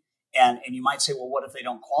lovingly. Right. And you might say, well, what if they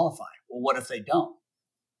don't qualify? Well, what if they don't?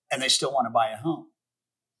 And they still want to buy a home?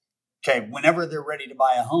 Okay, whenever they're ready to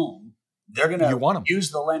buy a home, they're going to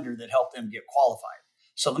use the lender that helped them get qualified.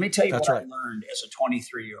 So let me tell you what I learned as a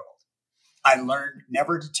 23-year-old. I learned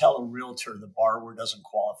never to tell a realtor the borrower doesn't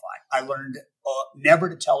qualify. I learned never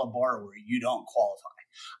to tell a borrower you don't qualify.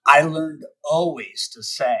 I learned always to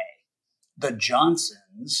say the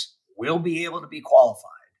Johnsons will be able to be qualified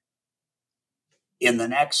in the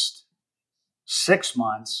next 6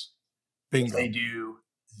 months if they do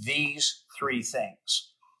these 3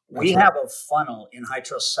 things. We have a funnel in High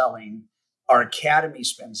Trust Selling. Our academy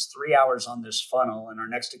spends 3 hours on this funnel, and our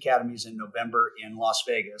next academy is in November in Las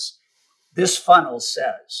Vegas. This funnel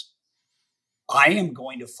says, I am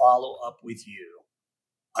going to follow up with you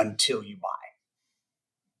until you buy.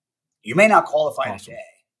 You may not qualify today,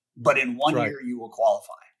 but in 1 year you will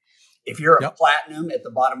qualify. If you're a platinum at the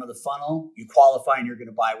bottom of the funnel, you qualify and you're going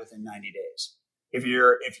to buy within 90 days. If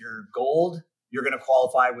you're gold, you're going to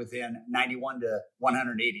qualify within 91 to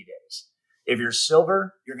 180 days. If you're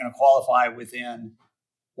silver, you're going to qualify within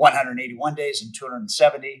 181 days and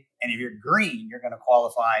 270. And if you're green, you're going to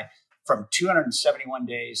qualify from 271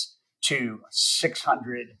 days to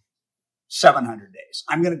 600, 700 days.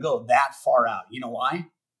 I'm going to go that far out. You know why?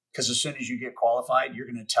 Because as soon as you get qualified, you're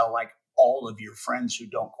going to tell like all of your friends who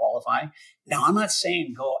don't qualify. Now, I'm not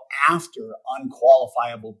saying go after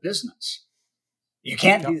unqualifiable business. You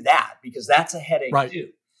can't do that because that's a headache Right. too.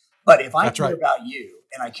 But if I That's care right. about you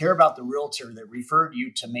and I care about the realtor that referred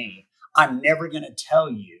you to me, I'm never going to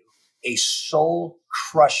tell you a soul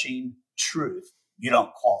crushing truth. You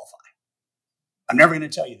don't qualify. I'm never going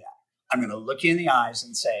to tell you that. I'm going to look you in the eyes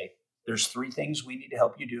and say, there's 3 things we need to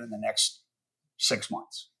help you do in the next 6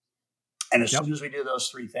 months. And as soon as we do those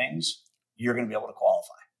 3 things, you're going to be able to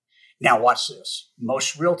qualify. Now, watch this.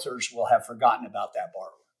 Most realtors will have forgotten about that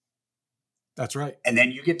borrower. That's right. And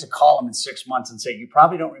then you get to call them in 6 months and say, you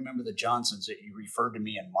probably don't remember the Johnsons that you referred to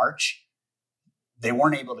me in March. They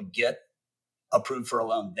weren't able to get approved for a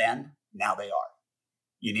loan then. Now they are.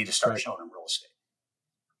 You need to start showing them real estate.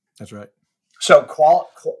 That's right. So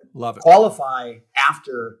Love it. Qualify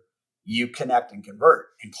after you connect and convert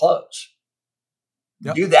and close.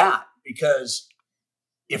 Do that, because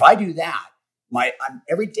if I do that,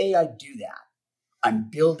 every day I do that, I'm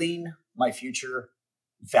building my future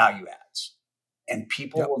value adds, and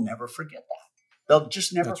people will never forget that. They'll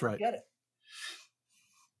just never forget it.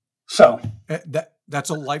 So that's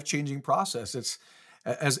a life-changing process. It's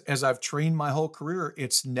as I've trained my whole career,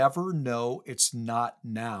 it's never no, it's not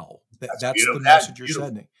now. That's the message you're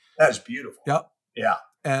sending. That's beautiful. Yep. Yeah.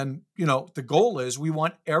 And, the goal is we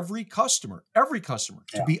want every customer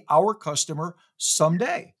to be our customer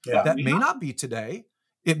someday. Yeah. That may not be today.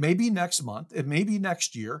 It may be next month. It may be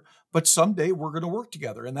next year, but someday we're going to work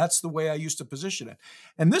together. And that's the way I used to position it.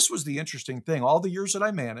 And this was the interesting thing. All the years that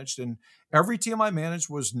I managed, and every team I managed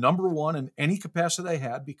was number one in any capacity I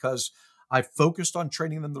had, because I focused on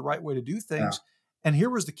training them the right way to do things. Yeah. And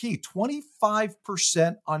here was the key: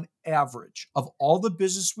 25% on average of all the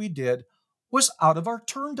business we did was out of our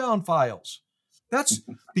turn down files. That's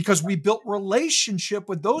because we built relationship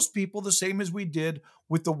with those people the same as we did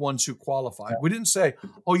with the ones who qualified. We didn't say,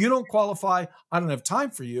 oh, you don't qualify, I don't have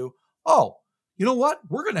time for you. Oh, you know what?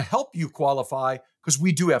 We're going to help you qualify because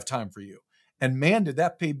we do have time for you. And man, did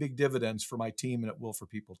that pay big dividends for my team, and it will for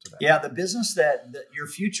people today. Yeah, the business your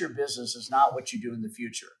future business is not what you do in the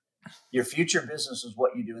future. Your future business is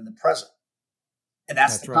what you do in the present. And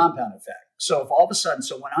that's the compound effect. So if all of a sudden,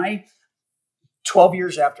 12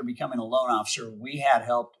 years after becoming a loan officer, we had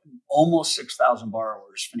helped almost 6,000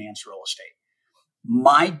 borrowers finance real estate.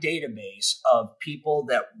 My database of people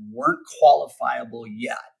that weren't qualifiable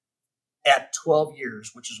yet at 12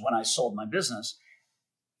 years, which is when I sold my business,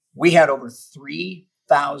 we had over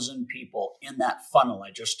 3,000 people in that funnel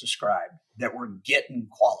I just described that were getting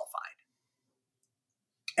qualified.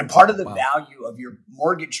 And part of the value of your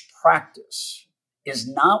mortgage practice is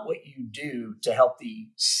not what you do to help the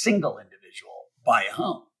single individual buy a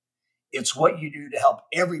home. It's what you do to help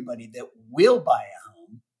everybody that will buy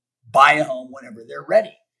a home whenever they're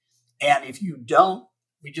ready. And if you don't,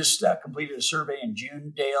 we just completed a survey in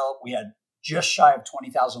June, Dale. We had just shy of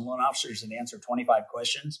 20,000 loan officers that answered 25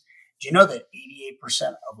 questions. Do you know that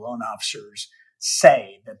 88% of loan officers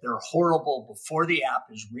say that they're horrible before the app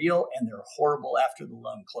is real and they're horrible after the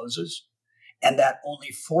loan closes? And that only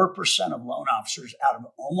 4% of loan officers out of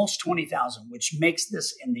almost 20,000, which makes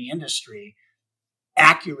this in the industry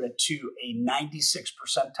accurate to a 96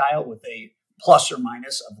 percentile with a plus or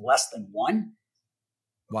minus of less than 1.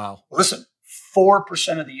 Wow. Listen,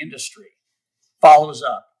 4% of the industry follows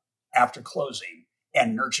up after closing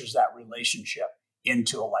and nurtures that relationship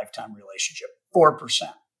into a lifetime relationship. 4%.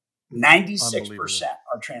 96%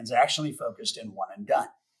 are transactionally focused and one and done.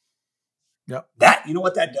 Yep. That, you know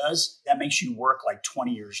what that does? That makes you work like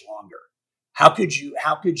 20 years longer. How could you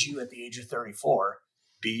at the age of 34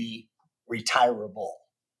 be retirable?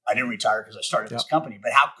 I didn't retire because I started this company,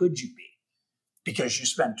 but how could you be? Because you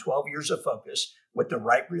spend 12 years of focus with the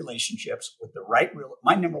right relationships, with the right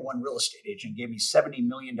my number one real estate agent gave me $70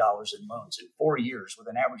 million in loans in 4 years with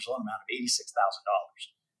an average loan amount of $86,000.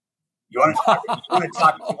 You want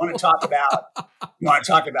to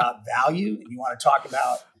talk about value, and you want to talk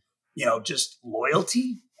about, just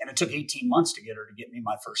loyalty. And it took 18 months to get her to get me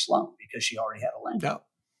my first loan because she already had a lender. Yeah.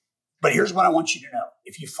 But here's what I want you to know.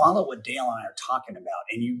 If you follow what Dale and I are talking about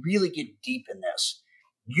and you really get deep in this,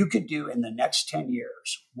 you could do in the next 10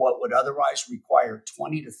 years what would otherwise require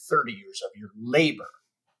 20 to 30 years of your labor.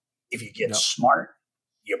 If you get smart,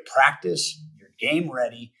 you practice, you're game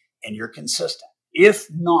ready, and you're consistent. If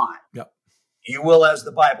not, you will, as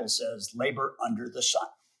the Bible says, labor under the sun.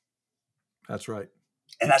 That's right.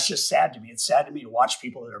 And that's just sad to me. It's sad to me to watch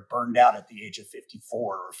people that are burned out at the age of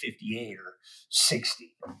 54 or 58 or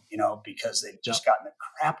 60, because they've just gotten the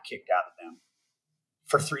crap kicked out of them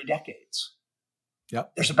for 3 decades.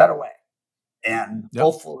 Yep. There's a better way. And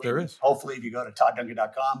hopefully, there is. Hopefully, if you go to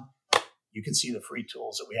ToddDuncan.com, you can see the free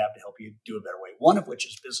tools that we have to help you do a better way. One of which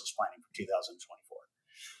is business planning for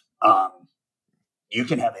 2024. You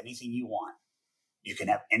can have anything you want. You can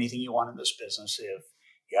have anything you want in this business if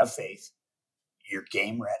you have faith, you're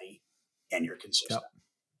game ready, and you're consistent. Yep.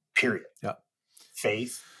 Period. Yep.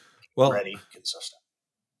 Faith, Well, ready, consistent.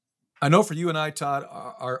 I know for you and I, Todd,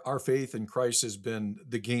 our faith in Christ has been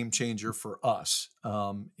the game changer for us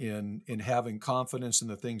in having confidence in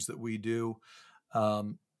the things that we do.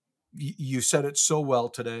 Um, you said it so well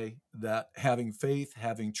today that having faith,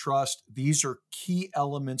 having trust, these are key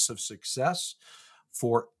elements of success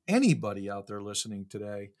for anybody out there listening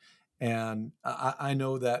today. And I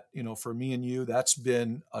know that, for me and you, that's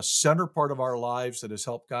been a center part of our lives that has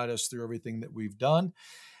helped guide us through everything that we've done.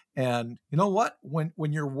 And you know what?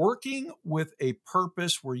 When you're working with a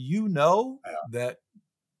purpose where that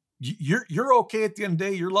you're okay at the end of the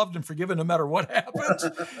day, you're loved and forgiven no matter what happens,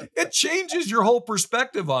 it changes your whole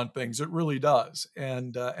perspective on things. It really does.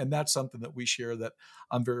 And that's something that we share that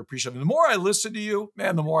I'm very appreciative of. And the more I listen to you,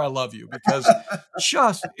 man, the more I love you, because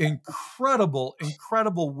just incredible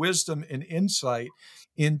wisdom and insight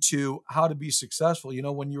into how to be successful.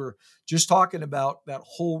 When you were just talking about that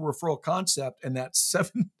whole referral concept and that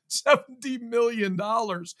 $70 million,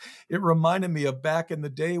 it reminded me of back in the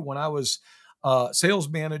day when I was sales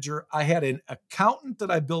manager. I had an accountant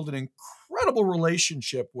that I built an incredible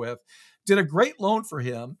relationship with, did a great loan for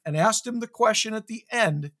him, and asked him the question at the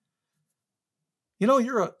end,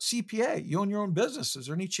 you're a CPA, you own your own business. Is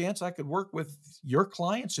there any chance I could work with your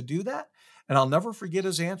clients to do that? And I'll never forget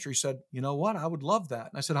his answer. He said, you know what? I would love that.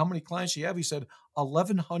 And I said, how many clients do you have? He said,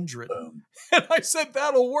 1,100. And I said,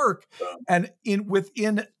 that'll work. And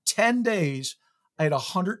within 10 days, I had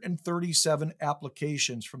 137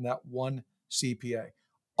 applications from that one CPA,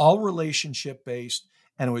 all relationship based.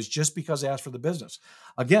 And it was just because I asked for the business.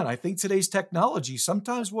 Again, I think today's technology,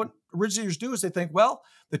 sometimes what originators do is they think, well,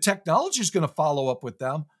 the technology is going to follow up with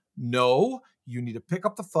them. No, you need to pick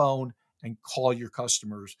up the phone and call your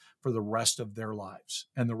customers for the rest of their lives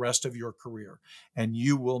and the rest of your career, and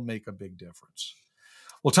you will make a big difference.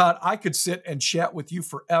 Well, Todd, I could sit and chat with you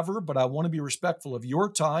forever, but I want to be respectful of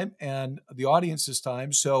your time and the audience's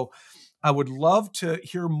time. So I would love to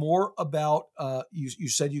hear more about, you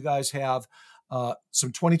said you guys have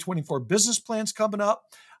some 2024 business plans coming up.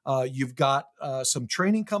 You've got some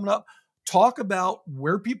training coming up. Talk about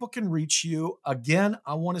where people can reach you. Again,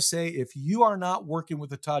 I want to say, if you are not working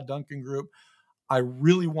with the Todd Duncan Group, I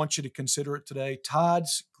really want you to consider it today.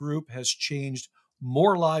 Todd's group has changed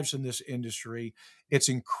more lives in this industry. It's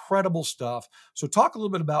incredible stuff. So talk a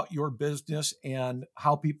little bit about your business and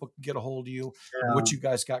how people can get a hold of you and what you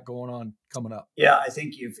guys got going on coming up. Yeah, I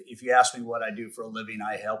think if you ask me what I do for a living,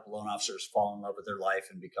 I help loan officers fall in love with their life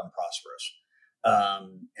and become prosperous.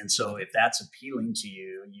 And so if that's appealing to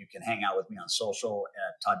you, you can hang out with me on social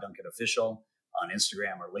at Todd Duncan Official on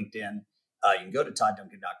Instagram or LinkedIn. You can go to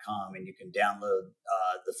toddduncan.com and you can download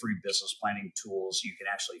the free business planning tools. You can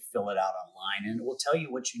actually fill it out online, and it will tell you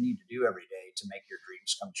what you need to do every day to make your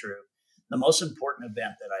dreams come true. The most important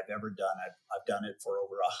event that I've ever done, I've done it for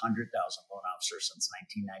over 100,000 loan officers since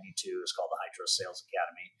 1992. It's called the High Trust Sales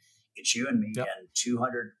Academy. It's you and me and 200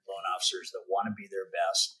 loan officers that want to be their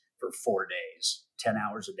best for 4 days, 10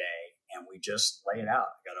 hours a day, and we just lay it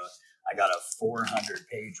out. I got a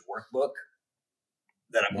 400-page workbook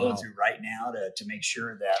that I'm going through right now to make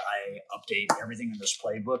sure that I update everything in this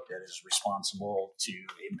playbook that is responsible to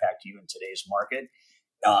impact you in today's market.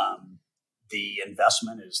 The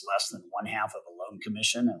investment is less than 1/2 of a loan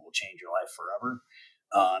commission and will change your life forever.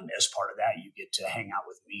 As part of that, you get to hang out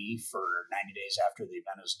with me for 90 days after the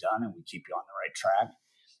event is done, and we keep you on the right track.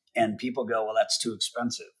 And people go, well, that's too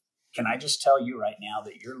expensive. Can I just tell you right now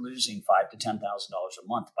that you're losing $5,000 to $10,000 a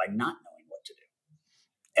month by not knowing what to do?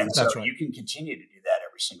 And so you can continue to do that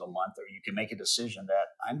every single month, or you can make a decision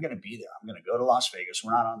that I'm going to be there. I'm going to go to Las Vegas.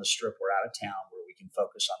 We're not on the strip. We're out of town where we can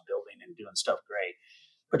focus on building and doing stuff great.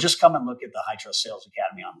 But just come and look at the High Trust Sales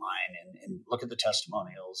Academy online and look at the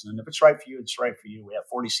testimonials. And if it's right for you, it's right for you. We have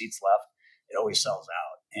 40 seats left. It always sells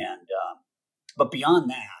out. And but beyond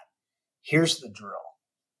that, here's the drill.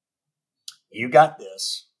 You got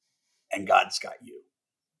this, and God's got you.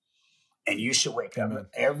 And you should wake up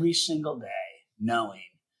every single day knowing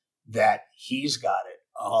that He's got it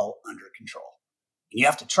all under control. And you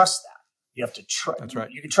have to trust that. You have to trust. That's right.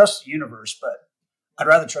 You can trust the universe, but I'd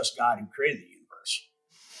rather trust God who created the universe.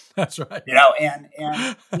 That's right.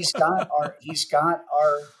 And He's got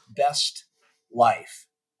our best life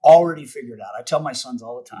already figured out. I tell my sons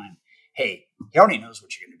all the time, hey, He already knows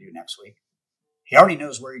what you're going to do next week. He already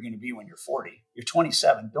knows where you're going to be when you're 40. You're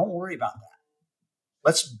 27. Don't worry about that.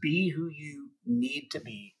 Let's be who you need to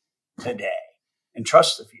be today and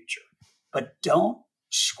trust the future. But don't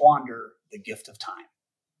squander the gift of time.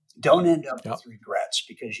 Don't end up Yep. with regrets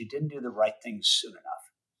because you didn't do the right things soon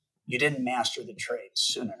enough. You didn't master the trade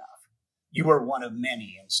soon enough. You were one of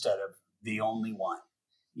many instead of the only one.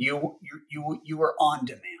 You were on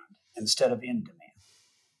demand instead of in demand.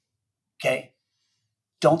 Okay?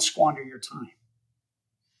 Don't squander your time.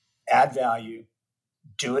 Add value,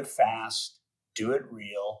 do it fast, do it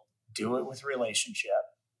real, do it with relationship,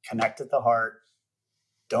 connect at the heart,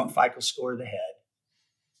 don't FICO score the head,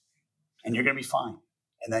 and you're going to be fine.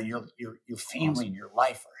 And then your family Awesome. and your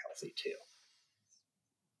life are healthy too.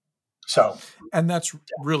 So, And that's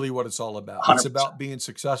really what it's all about. 100%. It's about being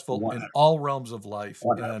successful 100%. in all realms of life.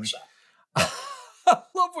 100%. And I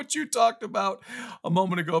love what you talked about a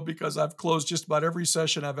moment ago, because I've closed just about every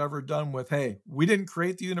session I've ever done with, hey, we didn't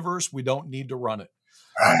create the universe. We don't need to run it.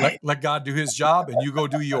 Right. Let God do his job and you go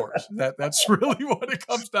do yours. That's really what it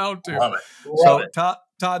comes down to. Love it. Love So it.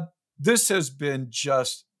 Todd, this has been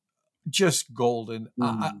just golden.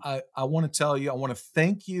 I want to tell you, I want to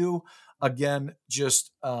thank you again,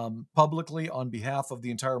 just publicly on behalf of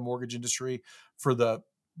the entire mortgage industry, for the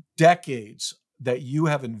decades that you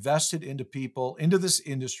have invested into people, into this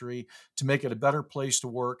industry, to make it a better place to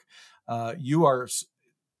work. You are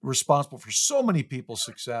responsible for so many people's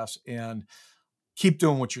success, and keep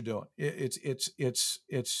doing what you're doing.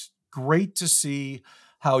 It's great to see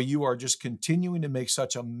how you are just continuing to make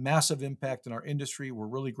such a massive impact in our industry. We're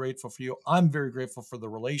really grateful for you. I'm very grateful for the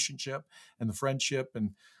relationship and the friendship,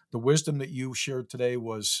 and the wisdom that you shared today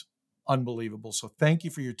was unbelievable. So thank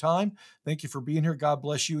you for your time. Thank you for being here. God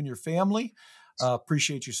bless you and your family.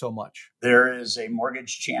 Appreciate you so much. There is a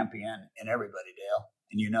mortgage champion in everybody, Dale,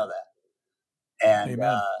 and you know that. And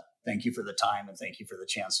Amen. thank you for the time, and thank you for the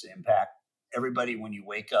chance to impact everybody. When you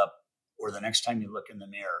wake up or the next time you look in the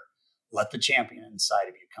mirror, let the champion inside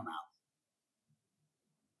of you come out.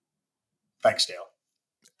 Thanks, Dale.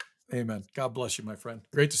 Amen. God bless you, my friend.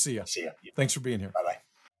 Great to see you. See ya. Thanks for being here. Bye-bye.